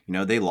they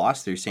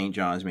lost their St.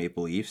 John's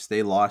Maple Leafs.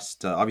 They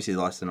lost, obviously they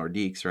lost the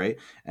Nordiques, right?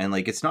 And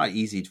like, it's not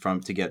easy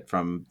to get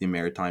from the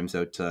Maritimes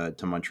out to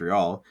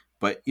Montreal.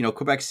 But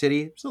Quebec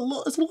City, it's a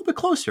little bit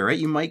closer, right?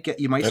 You might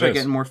start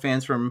getting more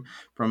fans from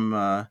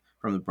the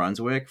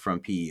Brunswick,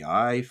 from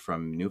PEI,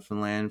 from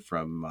Newfoundland,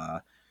 from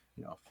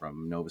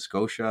Nova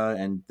Scotia,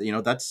 and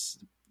that's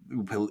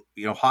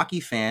hockey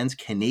fans,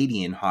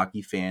 Canadian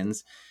hockey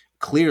fans,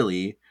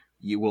 clearly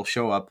you will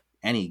show up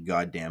any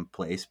goddamn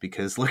place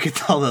because look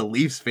at all the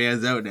Leafs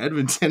fans out in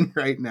Edmonton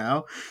right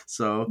now.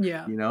 So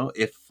Yeah.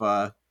 if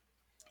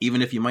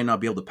even if you might not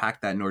be able to pack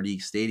that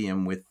Nordique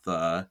stadium with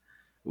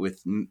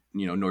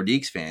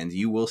Nordiques fans,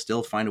 you will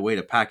still find a way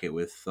to pack it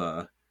with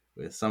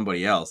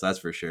somebody else. That's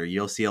for sure.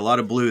 You'll see a lot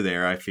of blue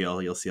there. I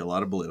feel you'll see a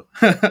lot of blue.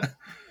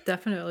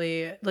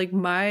 Definitely. Like,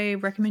 my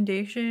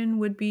recommendation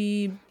would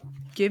be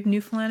give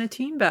Newfoundland a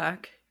team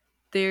back.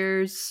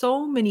 There's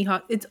so many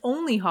it's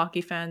only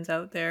hockey fans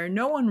out there.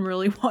 No one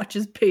really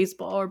watches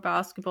baseball or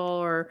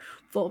basketball or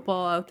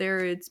football out there.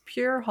 It's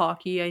pure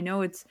hockey. I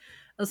know it's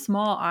a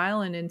small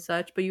island and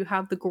such, but you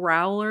have the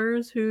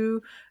Growlers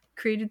who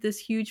created this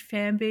huge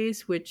fan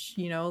base, which,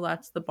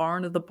 that's the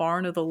barn of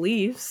the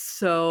Leafs.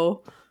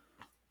 So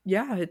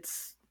yeah,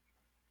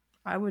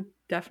 I would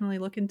definitely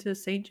look into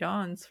St.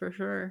 John's for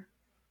sure.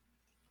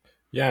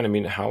 Yeah, and I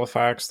mean,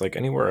 Halifax, like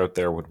anywhere out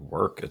there would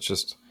work. It's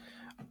just,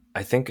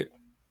 I think,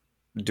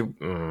 I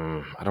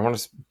don't want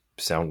to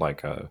sound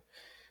like a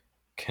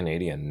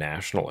Canadian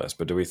nationalist,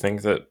 but do we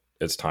think that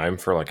it's time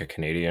for like a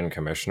Canadian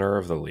commissioner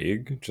of the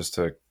league just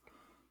to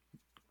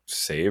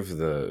save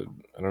the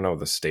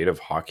state of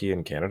hockey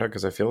in Canada?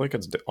 Because I feel like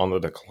it's on the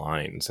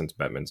decline since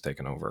Bettman's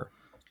taken over.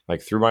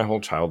 Like, through my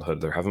whole childhood,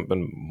 there haven't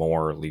been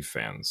more Leaf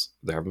fans.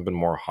 There haven't been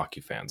more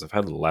hockey fans. I've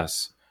had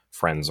less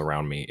friends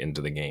around me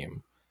into the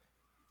game.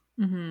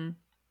 Mm-hmm.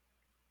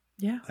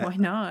 Yeah, why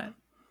not?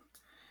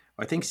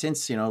 I think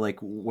since, like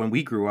when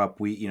we grew up,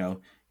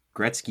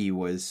 Gretzky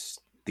was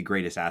the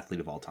greatest athlete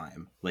of all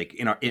time, like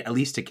at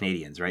least to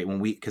Canadians, right?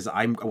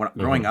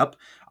 Growing up,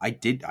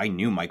 I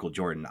knew Michael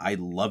Jordan. I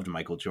loved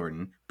Michael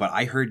Jordan, but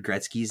I heard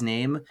Gretzky's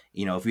name,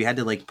 if we had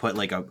to like put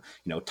like a,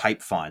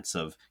 type fonts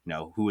of,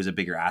 who was a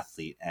bigger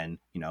athlete, and,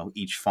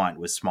 each font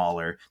was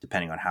smaller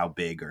depending on how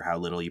big or how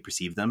little you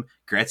perceive them.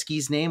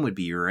 Gretzky's name would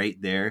be right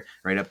there,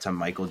 right up to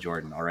Michael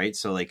Jordan. All right.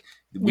 So like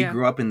we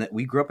grew up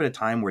at a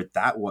time where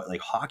that was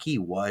like hockey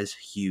was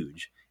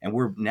huge. And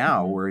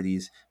we're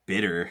these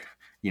bitter,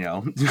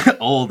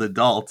 old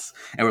adults,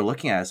 and we're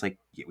looking at us like,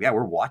 yeah,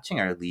 we're watching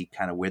our league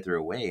kind of wither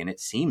away, and it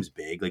seems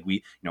big. Like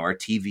our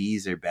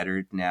TVs are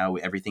better now.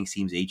 Everything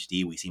seems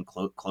HD. We seem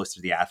close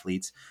to the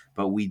athletes,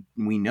 but we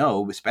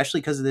know,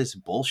 especially because of this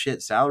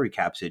bullshit salary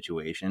cap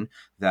situation,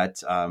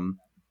 that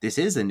this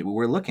isn't.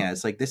 We're looking at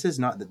it's like this is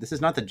not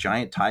the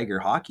giant Tiger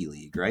hockey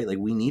league, right? Like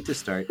we need to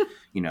start,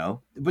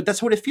 but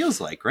that's what it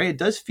feels like, right? It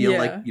does feel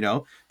like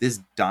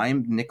this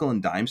nickel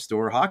and dime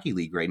store hockey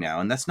league right now,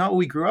 and that's not what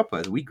we grew up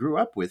with. We grew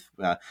up with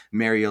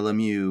Mario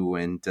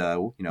Lemieux and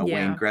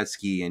Wayne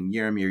Gretzky and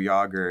Jaromir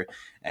Jagr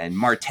and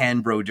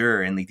Martin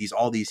Brodeur and like these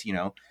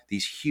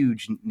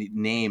huge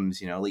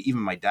names. Like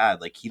even my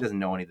dad, like he doesn't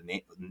know any of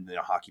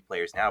the hockey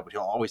players now, but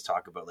he'll always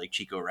talk about like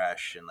Chico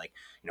Resch and like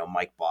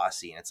Mike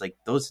Bossy, and it's like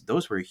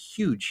those were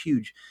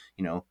huge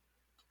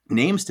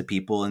names to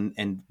people,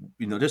 and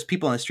there's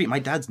people on the street. My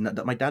dad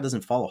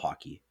doesn't follow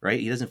hockey, right?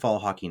 He doesn't follow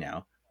hockey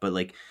now, but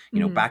like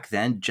back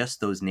then, just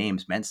those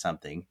names meant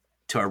something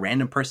to a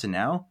random person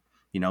now.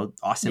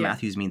 Austin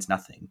Matthews means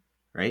nothing,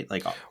 right?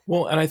 Like,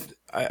 Well, and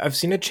I've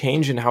seen a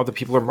change in how the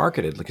people are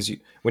marketed. Because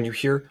when you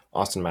hear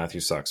Austin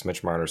Matthews sucks,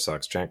 Mitch Marner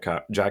sucks, Jack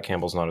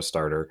Campbell's not a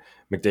starter,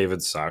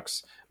 McDavid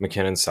sucks,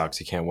 McKinnon sucks,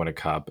 he can't win a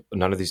cup.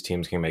 None of these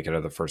teams can make it out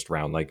of the first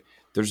round. Like,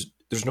 there's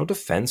no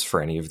defense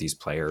for any of these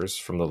players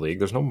from the league.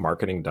 There's no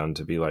marketing done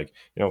to be like,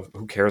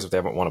 who cares if they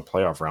haven't won a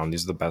playoff round?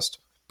 These are the best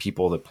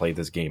people that play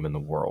this game in the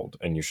world,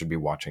 and you should be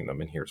watching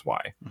them. And here's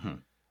why. Mm-hmm.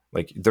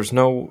 Like, there's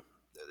no.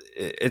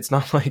 It's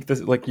not like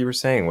this, like you were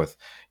saying with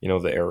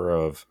the era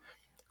of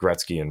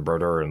Gretzky and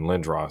Brodeur and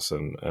Lindros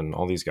and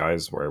all these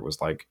guys, where it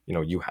was like,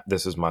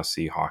 this is must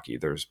see hockey.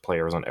 There's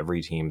players on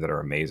every team that are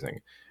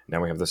amazing.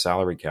 Now we have the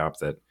salary cap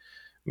that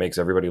makes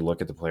everybody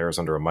look at the players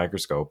under a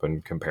microscope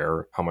and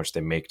compare how much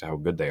they make to how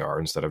good they are,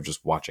 instead of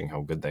just watching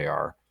how good they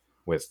are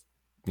with,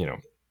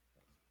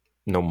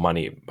 no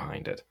money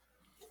behind it.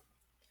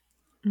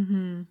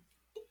 Mm-hmm.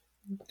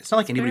 It's not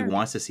like anybody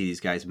wants to see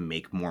these guys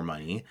make more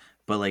money,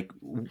 but like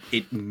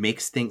it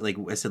makes things, like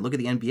I said, look at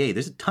the NBA.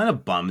 There's a ton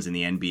of bums in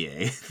the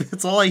NBA.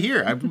 That's all I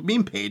hear. I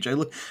meme page.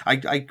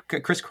 I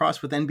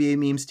crisscross with NBA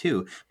memes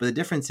too. But the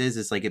difference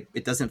is like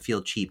it doesn't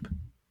feel cheap.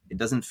 It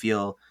doesn't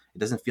feel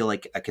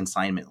like a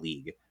consignment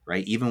league,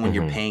 right? Even when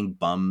you're paying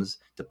bums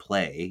to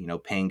play,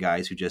 paying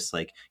guys who just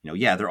like,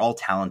 yeah, they're all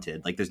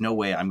talented. Like there's no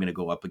way I'm going to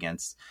go up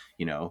against,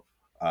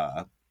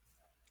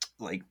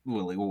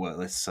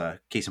 let's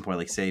case in point,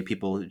 like say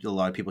a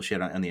lot of people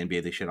shit on the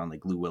NBA, they shit on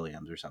like Lou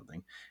Williams or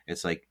something.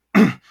 It's like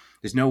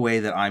there's no way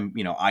that I'm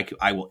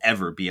I will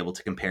ever be able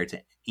to compare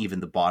to even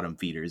the bottom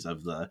feeders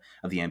of the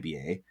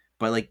NBA.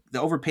 But like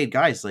the overpaid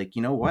guys, like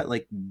what,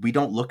 like they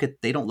don't look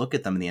at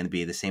them in the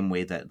NBA the same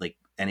way that like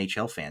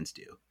NHL fans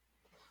do.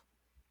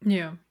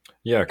 Yeah,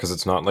 because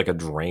it's not like a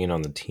drain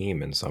on the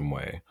team in some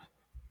way.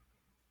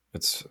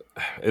 It's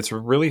a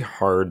really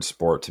hard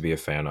sport to be a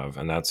fan of,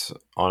 and that's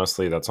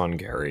on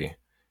Gary.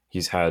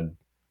 He's had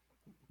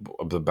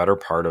the better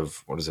part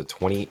of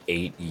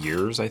 28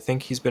 years, I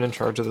think he's been in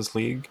charge of this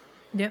league.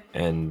 Yep.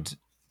 And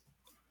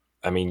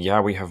I mean, yeah,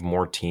 we have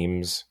more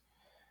teams,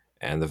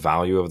 and the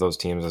value of those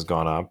teams has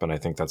gone up, and I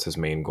think that's his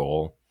main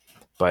goal.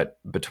 But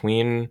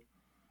between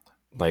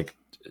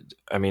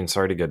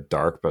sorry to get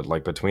dark, but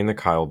like between the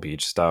Kyle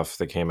Beach stuff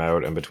that came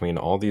out and between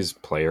all these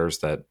players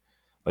that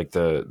like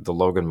the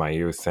Logan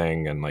Mailloux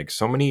thing and like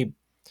so many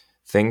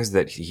things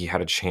that he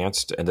had a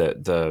chance to,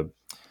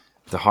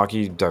 the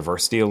Hockey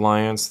Diversity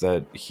Alliance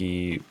that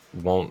he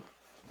won't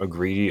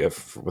agree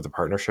with a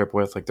partnership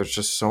with, like there's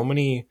just so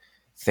many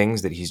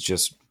things that he's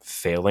just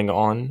failing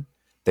on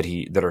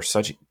that are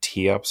such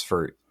tee-ups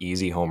for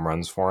easy home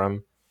runs for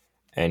him,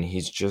 and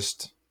he's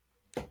just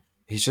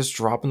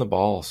dropping the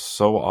ball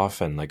so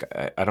often. Like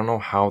I don't know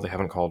how they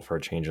haven't called for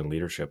a change in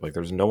leadership. Like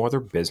there's no other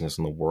business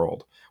in the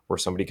world where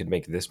somebody could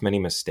make this many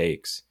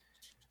mistakes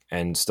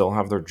and still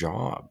have their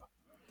job.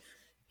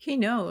 He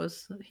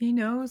knows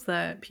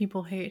that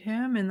people hate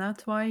him, and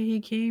that's why he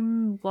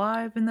came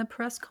live in the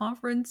press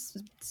conference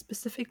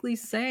specifically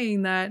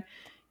saying that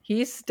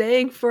he's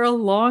staying for a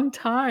long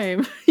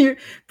time. You're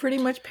pretty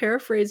much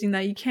paraphrasing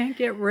that. You can't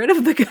get rid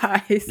of the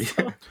guy.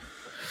 So.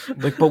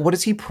 But what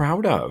is he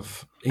proud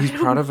of? He's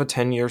proud of a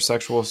 10-year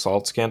sexual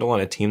assault scandal on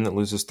a team that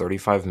loses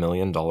 $35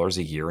 million a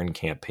year and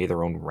can't pay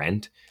their own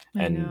rent.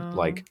 And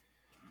like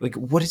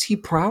what is he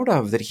proud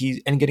of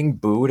and getting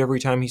booed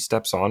every time he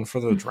steps on for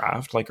the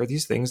draft? Like, are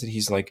these things that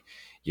he's like,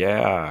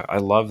 yeah, I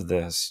love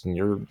this, and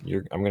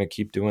I'm going to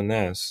keep doing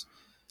this.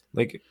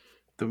 Like,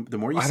 the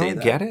more you I say don't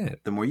that, get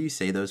it. The more you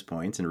say those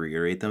points and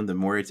reiterate them, the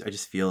more I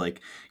just feel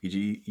like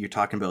you're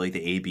talking about like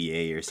the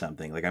ABA or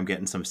something. Like I'm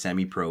getting some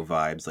semi-pro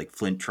vibes, like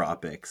Flint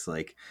Tropics.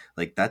 Like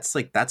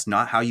that's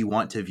not how you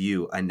want to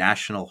view a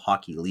national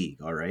hockey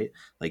league. All right,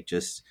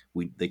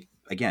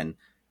 again.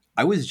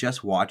 I was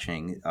just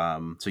watching,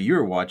 so you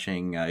were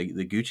watching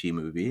the Gucci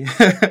movie,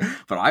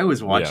 but I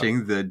was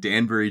watching the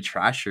Danbury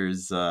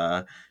Trashers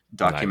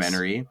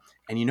documentary. Nice.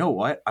 And you know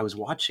what? I was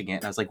watching it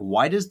and I was like,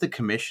 why does the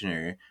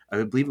commissioner,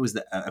 I believe it was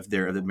the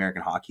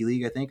American Hockey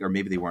League, I think, or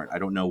maybe they weren't. I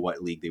don't know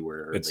what league they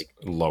were. It's like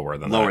lower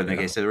than that.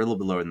 Okay, so they're a little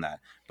bit lower than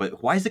that.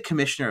 But why is the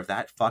commissioner of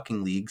that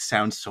fucking league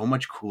sound so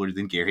much cooler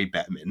than Gary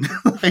Bettman?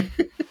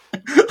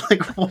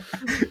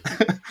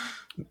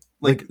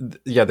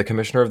 The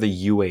commissioner of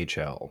the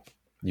UHL.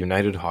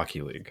 United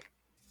Hockey League.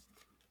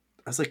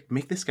 I was like,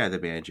 make this guy the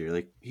manager.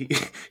 Like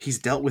he's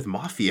dealt with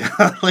mafia.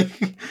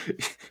 Like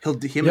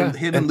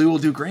and Lou will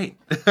do great.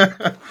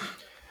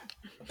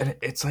 And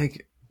it's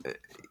like,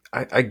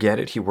 I get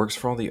it. He works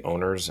for all the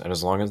owners, and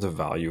as long as the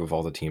value of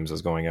all the teams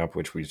is going up,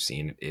 which we've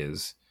seen it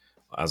is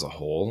as a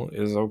whole,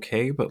 is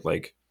okay. But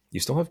like,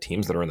 you still have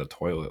teams that are in the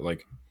toilet.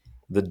 Like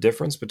the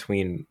difference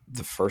between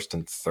the first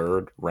and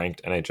third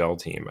ranked NHL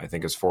team, I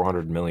think, is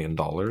 $400 million,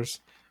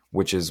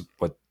 which is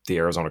what the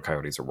Arizona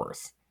Coyotes are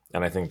worth.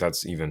 And I think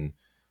that's even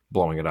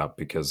blowing it up,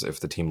 because if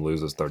the team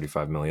loses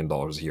 $35 million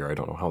a year, I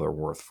don't know how they're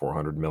worth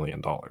 $400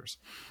 million.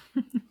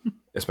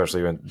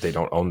 Especially when they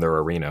don't own their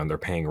arena and they're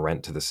paying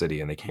rent to the city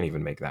and they can't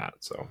even make that.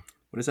 So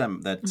What is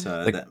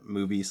that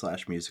movie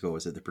 / musical?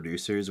 Was it The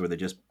Producers, where they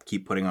just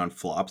keep putting on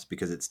flops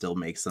because it still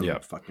makes them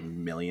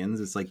fucking millions?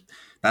 It's like,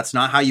 that's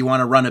not how you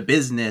want to run a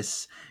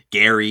business,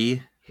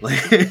 Gary.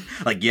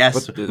 Like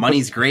yes,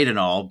 money's great and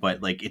all,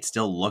 but like it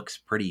still looks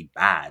pretty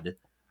bad.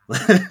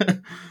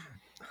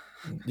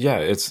 Yeah,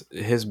 it's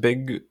his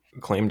big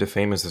claim to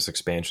fame is this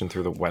expansion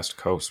through the West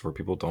Coast where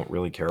people don't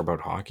really care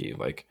about hockey.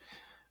 Like,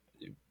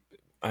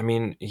 I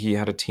mean, he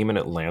had a team in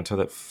Atlanta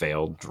that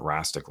failed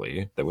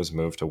drastically that was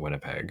moved to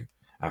Winnipeg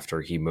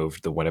after he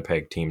moved the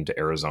Winnipeg team to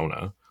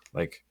Arizona.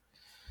 Like,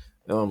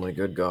 oh my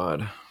good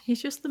God.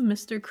 He's just the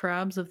Mr.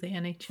 Krabs of the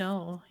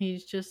NHL.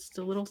 He's just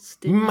a little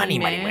stingy money.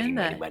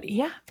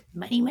 Yeah,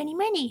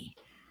 money.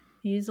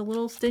 He's a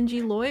little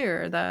stingy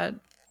lawyer that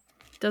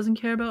doesn't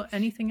care about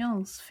anything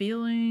else.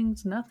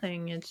 Feelings,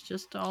 nothing. It's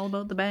just all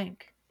about the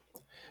bank.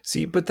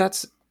 See, but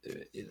that's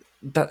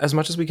that. As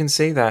much as we can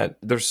say that,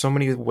 there's so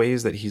many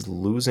ways that he's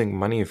losing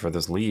money for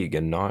this league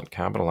and not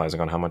capitalizing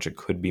on how much it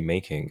could be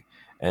making.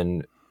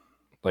 And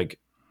like,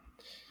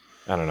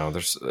 I don't know,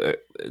 there's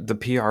the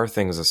PR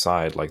things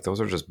aside, like those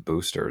are just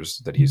boosters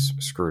that he's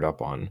screwed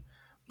up on.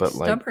 But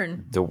stubborn.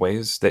 Like the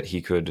ways that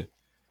he could,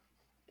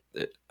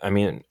 I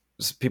mean,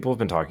 people have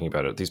been talking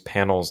about it. These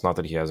panels, not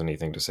that he has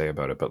anything to say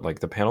about it, but like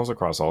the panels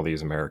across all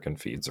these American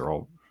feeds are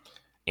all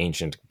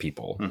ancient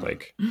people. Mm-hmm.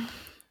 Like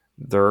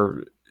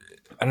they're,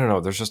 I don't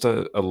know, there's just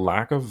a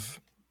lack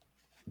of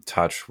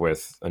touch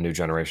with a new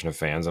generation of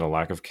fans and a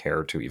lack of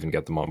care to even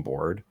get them on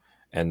board.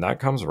 And that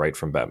comes right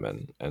from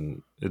Bettman.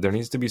 And there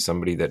needs to be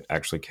somebody that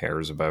actually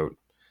cares about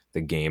the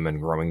game and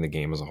growing the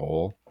game as a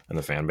whole and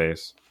the fan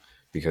base,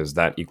 because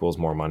that equals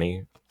more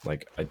money.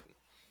 Like I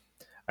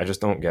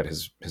just don't get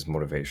his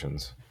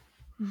motivations.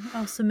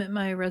 I'll submit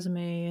my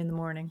resume in the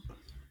morning.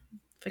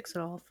 Fix it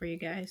all for you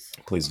guys.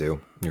 Please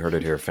do. You heard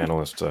it here.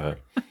 Fanalist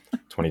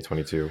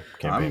 2022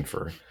 campaign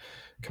for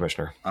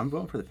commissioner. I'm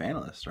voting for the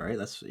Fanalist, all right?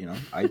 That's, you know,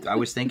 I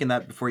was thinking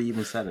that before you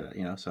even said it,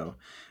 you know, so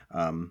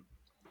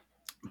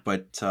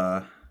but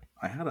I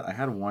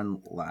had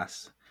one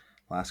last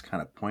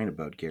kind of point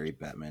about Gary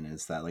Bettman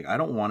is that, like, I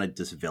don't want to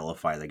just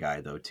vilify the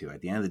guy though too. At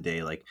the end of the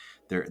day, like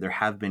there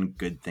have been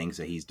good things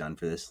that he's done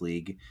for this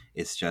league.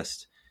 It's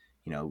just,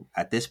 you know,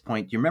 at this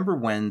point, you remember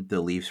when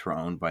the Leafs were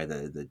owned by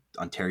the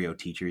Ontario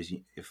Teachers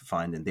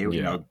Fund, and they were,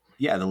 you know,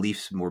 the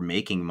Leafs were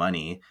making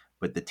money,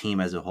 but the team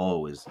as a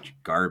whole was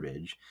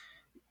garbage.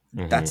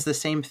 Mm-hmm. That's the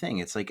same thing.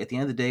 It's like at the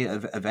end of the day,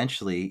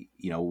 eventually,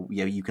 you know,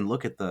 you can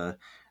look at the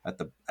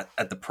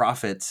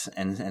profits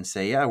and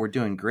say, yeah, we're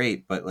doing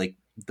great, but like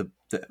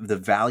the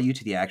value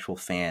to the actual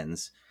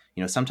fans,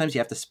 you know, sometimes you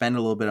have to spend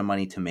a little bit of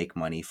money to make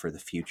money for the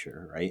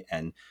future, right?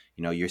 And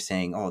you know, you're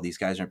saying, oh, these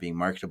guys aren't being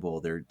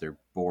marketable, they're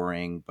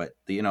boring, but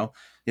the not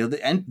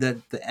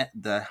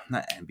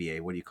NBA,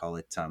 what do you call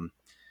it?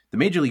 The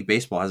Major League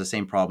Baseball has the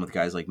same problem with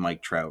guys like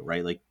Mike Trout,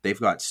 right? Like they've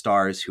got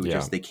stars who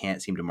just they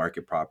can't seem to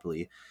market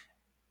properly.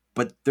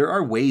 But there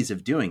are ways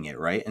of doing it,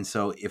 right? And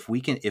so if we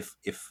can, if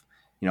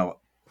you know,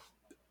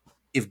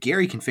 if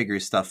Gary can figure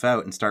his stuff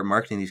out and start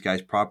marketing these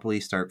guys properly,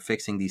 start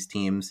fixing these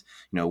teams,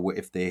 you know,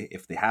 if they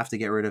have to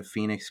get rid of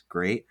Phoenix,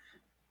 great.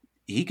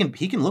 He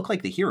can look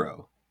like the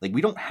hero. Like,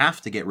 we don't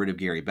have to get rid of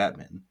Gary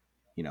Bettman,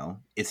 you know.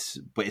 It's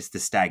the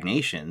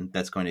stagnation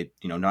that's going to,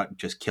 you know, not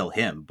just kill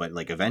him, but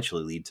like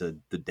eventually lead to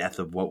the death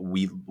of what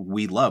we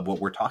love, what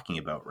we're talking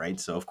about, right?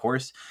 So of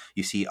course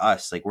you see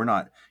us, like we're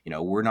not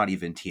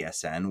even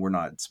TSN, we're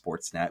not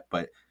Sportsnet,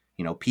 but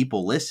you know,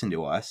 people listen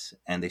to us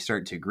and they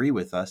start to agree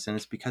with us. And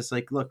it's because,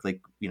 like, look,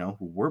 like, you know,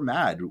 we're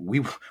mad.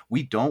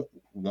 We don't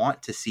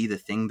want to see the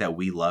thing that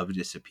we love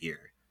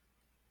disappear.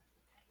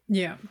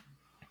 Yeah.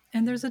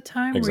 And there's a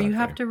time where you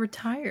have to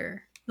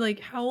retire. Like,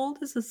 how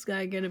old is this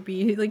guy going to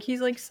be? Like,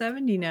 he's like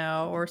 70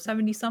 now or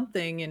 70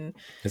 something. And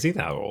is he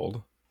that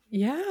old?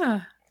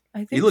 Yeah, I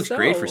think he looks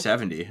great for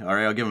 70. All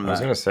right, I'll give him that. I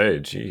was going to say,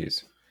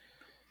 geez.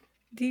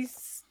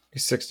 He's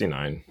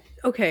 69.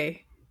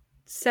 Okay.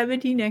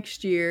 70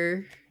 next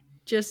year.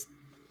 Just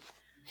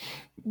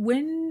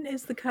when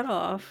is the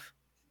cutoff?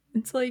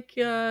 It's like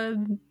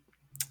Don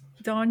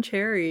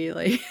Cherry.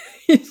 Like,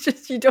 it's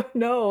just, you don't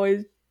know.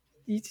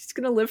 He's just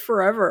gonna live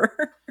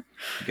forever.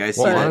 You guys,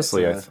 well,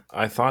 honestly,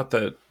 I thought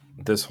that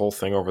this whole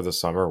thing over the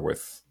summer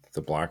with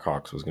the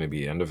Blackhawks was going to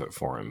be the end of it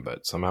for him,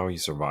 but somehow he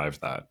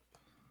survived that.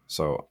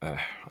 So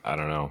I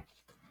don't know.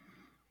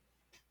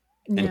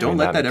 And don't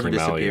let that ever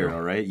disappear,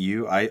 all right?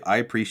 I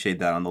appreciate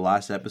that on the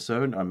last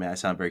episode. I mean,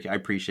 I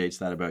appreciate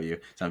that about you. I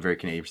sound very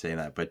Canadian for saying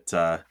that,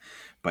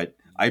 but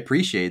I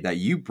appreciate that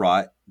you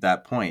brought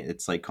that point.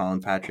 It's like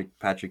calling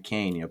Patrick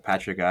Kane, you know,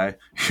 Patrick, I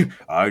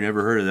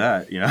never heard of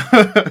that, you know.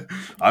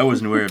 I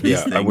wasn't aware of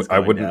these things. I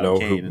wouldn't know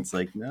Kane. who. It's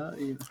like, no,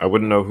 you know. I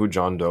wouldn't know who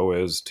John Doe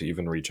is to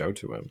even reach out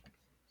to him.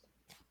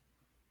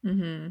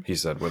 Mm-hmm. He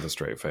said with a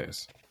straight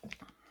face.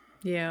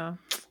 Yeah.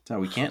 So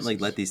we can't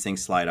like let these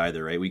things slide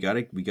either, right? We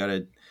gotta,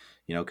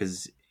 you know,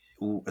 because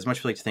as much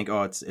as we like to think,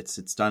 oh, it's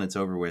done, it's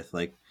over with.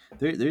 Like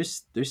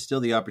there's still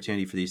the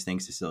opportunity for these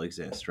things to still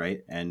exist,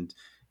 right? And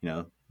you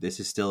know, this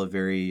is still a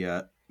very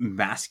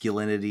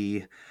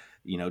masculinity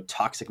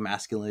toxic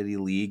masculinity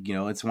league.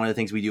 It's one of the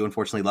things we do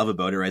unfortunately love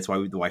about it, right? It's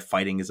why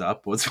fighting is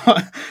up. It's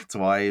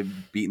why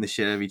beating the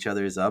shit out of each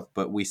other is up.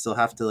 But we still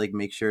have to like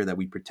make sure that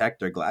we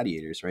protect our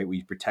gladiators, right?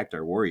 We protect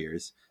our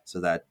warriors so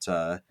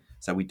that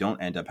we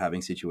don't end up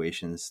having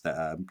situations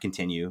that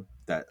continue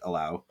that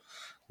allow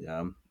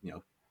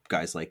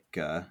guys like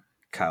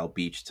Kyle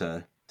Beach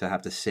to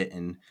have to sit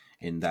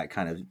in that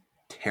kind of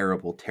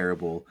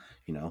terrible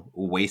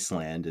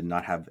wasteland and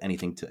not have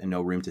anything to, and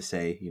no room to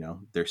say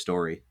their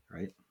story,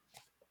 right?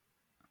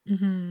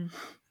 Mm-hmm.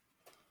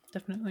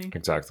 Definitely.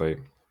 Exactly.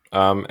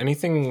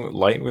 Anything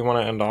light we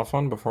want to end off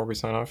on before we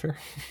sign off here?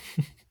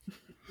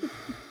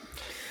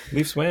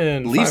 Leafs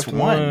win. Leafs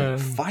won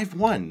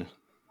 5-1.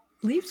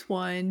 Leafs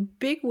won.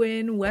 Big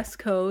win, West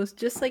Coast,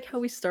 just like how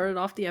we started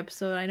off the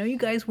episode. I know you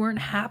guys weren't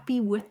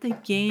happy with the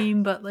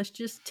game, but let's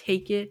just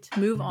take it,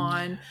 move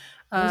on.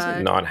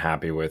 Not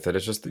happy with it.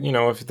 It's just,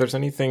 if there's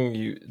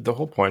anything, the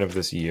whole point of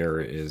this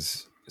year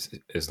is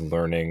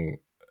learning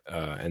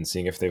and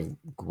seeing if they've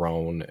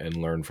grown and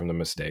learned from the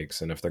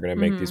mistakes, and if they're going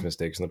to make these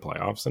mistakes in the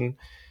playoffs. And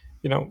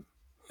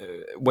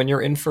when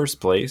you're in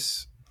first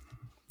place,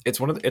 it's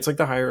it's like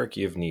the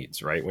hierarchy of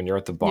needs, right? When you're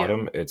at the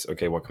bottom, it's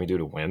okay, what can we do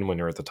to win? When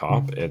you're at the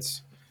top,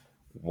 it's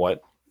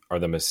what are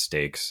the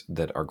mistakes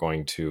that are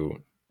going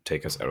to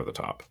take us out of the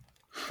top?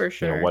 For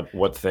sure.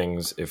 What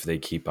things, if they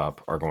keep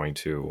up, are going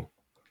to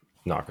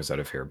knock us out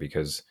of here?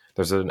 Because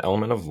there's an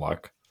element of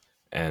luck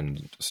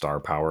and star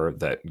power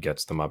that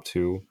gets them up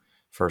to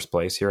first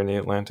place here in the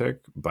Atlantic,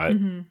 but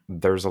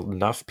there's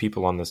enough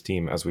people on this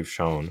team, as we've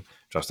shown.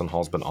 Justin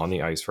Hall's been on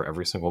the ice for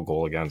every single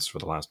goal against for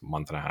the last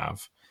month and a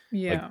half.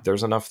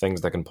 There's enough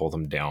things that can pull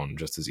them down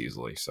just as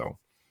easily. So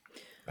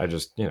I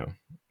just,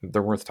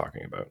 they're worth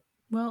talking about.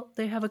 Well,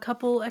 they have a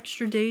couple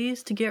extra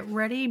days to get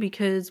ready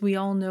because we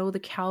all know the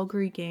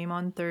Calgary game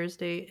on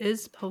Thursday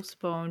is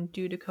postponed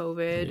due to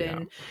COVID. Yeah.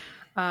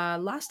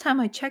 And last time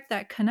I checked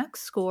that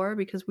Canucks score,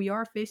 because we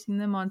are facing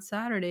them on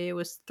Saturday, it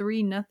was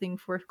 3-0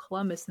 for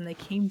Columbus, and they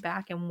came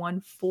back and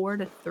won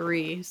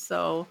 4-3.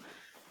 So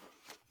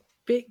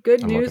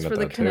good news for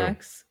the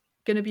Canucks.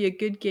 Going to be a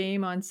good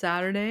game on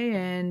Saturday,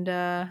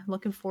 and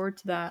looking forward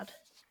to that.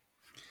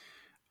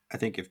 I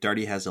think if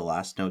Darty has a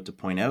last note to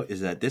point out,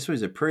 is that this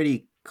was a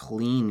pretty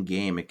clean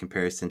game in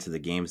comparison to the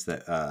games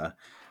that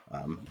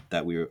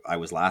I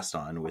was last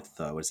on with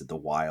the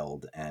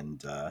Wild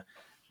and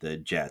the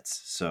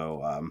Jets.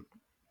 So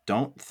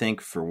don't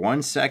think for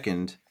 1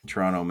 second,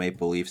 Toronto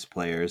Maple Leafs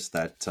players,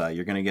 that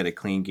you're going to get a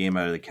clean game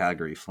out of the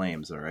Calgary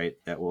Flames. All right,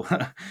 that will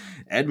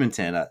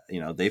Edmonton.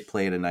 They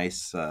played a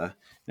nice,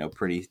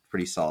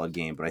 pretty solid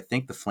game, but I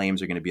think the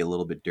Flames are going to be a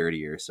little bit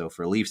dirtier. So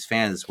for Leafs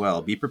fans as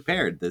well, be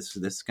prepared.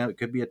 This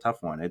could be a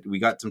tough one. We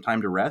got some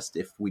time to rest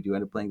if we do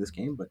end up playing this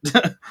game, but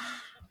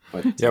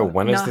yeah,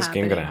 when is this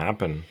game going to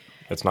happen?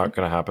 It's not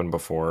going to happen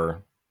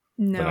before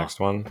the next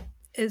one.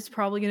 It's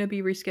probably going to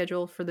be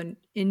rescheduled for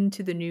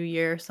into the new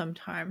year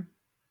sometime.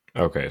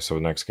 Okay, so the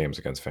next game's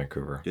against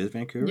Vancouver. Is it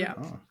Vancouver? Yeah.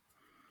 Oh.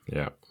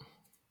 Yeah.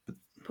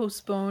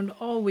 Postponed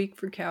all week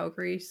for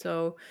Calgary,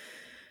 so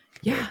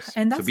yeah. Yes.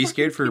 And that's so be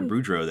scared for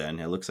Boudreaux then.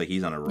 It looks like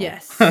he's on a roll.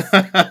 Yes.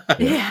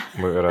 Yeah.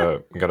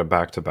 We got a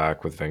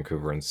back-to-back with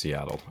Vancouver and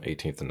Seattle,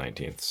 18th and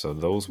 19th. So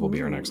those will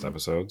be our next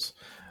episodes.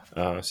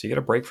 So you get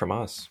a break from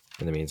us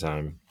in the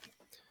meantime.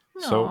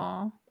 Aww.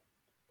 So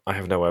I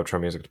have no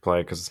outro music to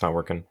play because it's not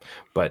working,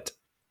 but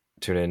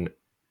tune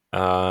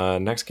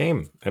in next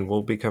game and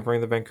we'll be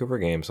covering the Vancouver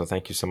game. So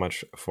thank you so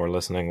much for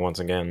listening once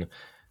again.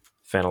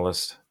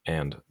 Fanalist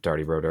and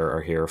Darty Brodeur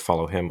are here.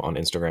 Follow him on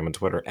Instagram and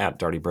Twitter at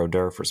Darty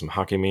Brodeur for some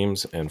hockey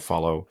memes, and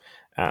follow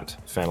at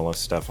Fanalist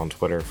Steph on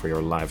Twitter for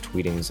your live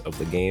tweetings of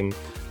the game,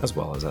 as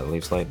well as at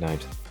Leafs Late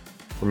Night.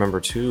 Remember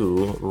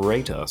to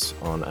rate us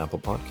on Apple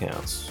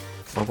Podcasts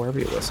or wherever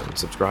you listen.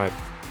 Subscribe,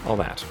 all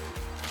that.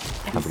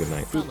 Have a good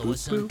night. Follow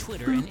us on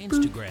Twitter and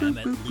Instagram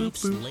at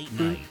Leafs Late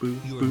Night,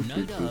 your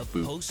night of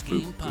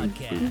post-game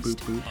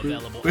podcast.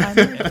 Available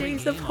every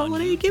days of game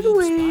holiday on YouTube,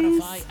 giveaways.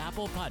 Spotify,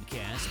 Apple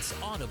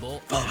Podcasts,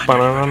 Audible.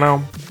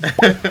 Ba-na-na-na.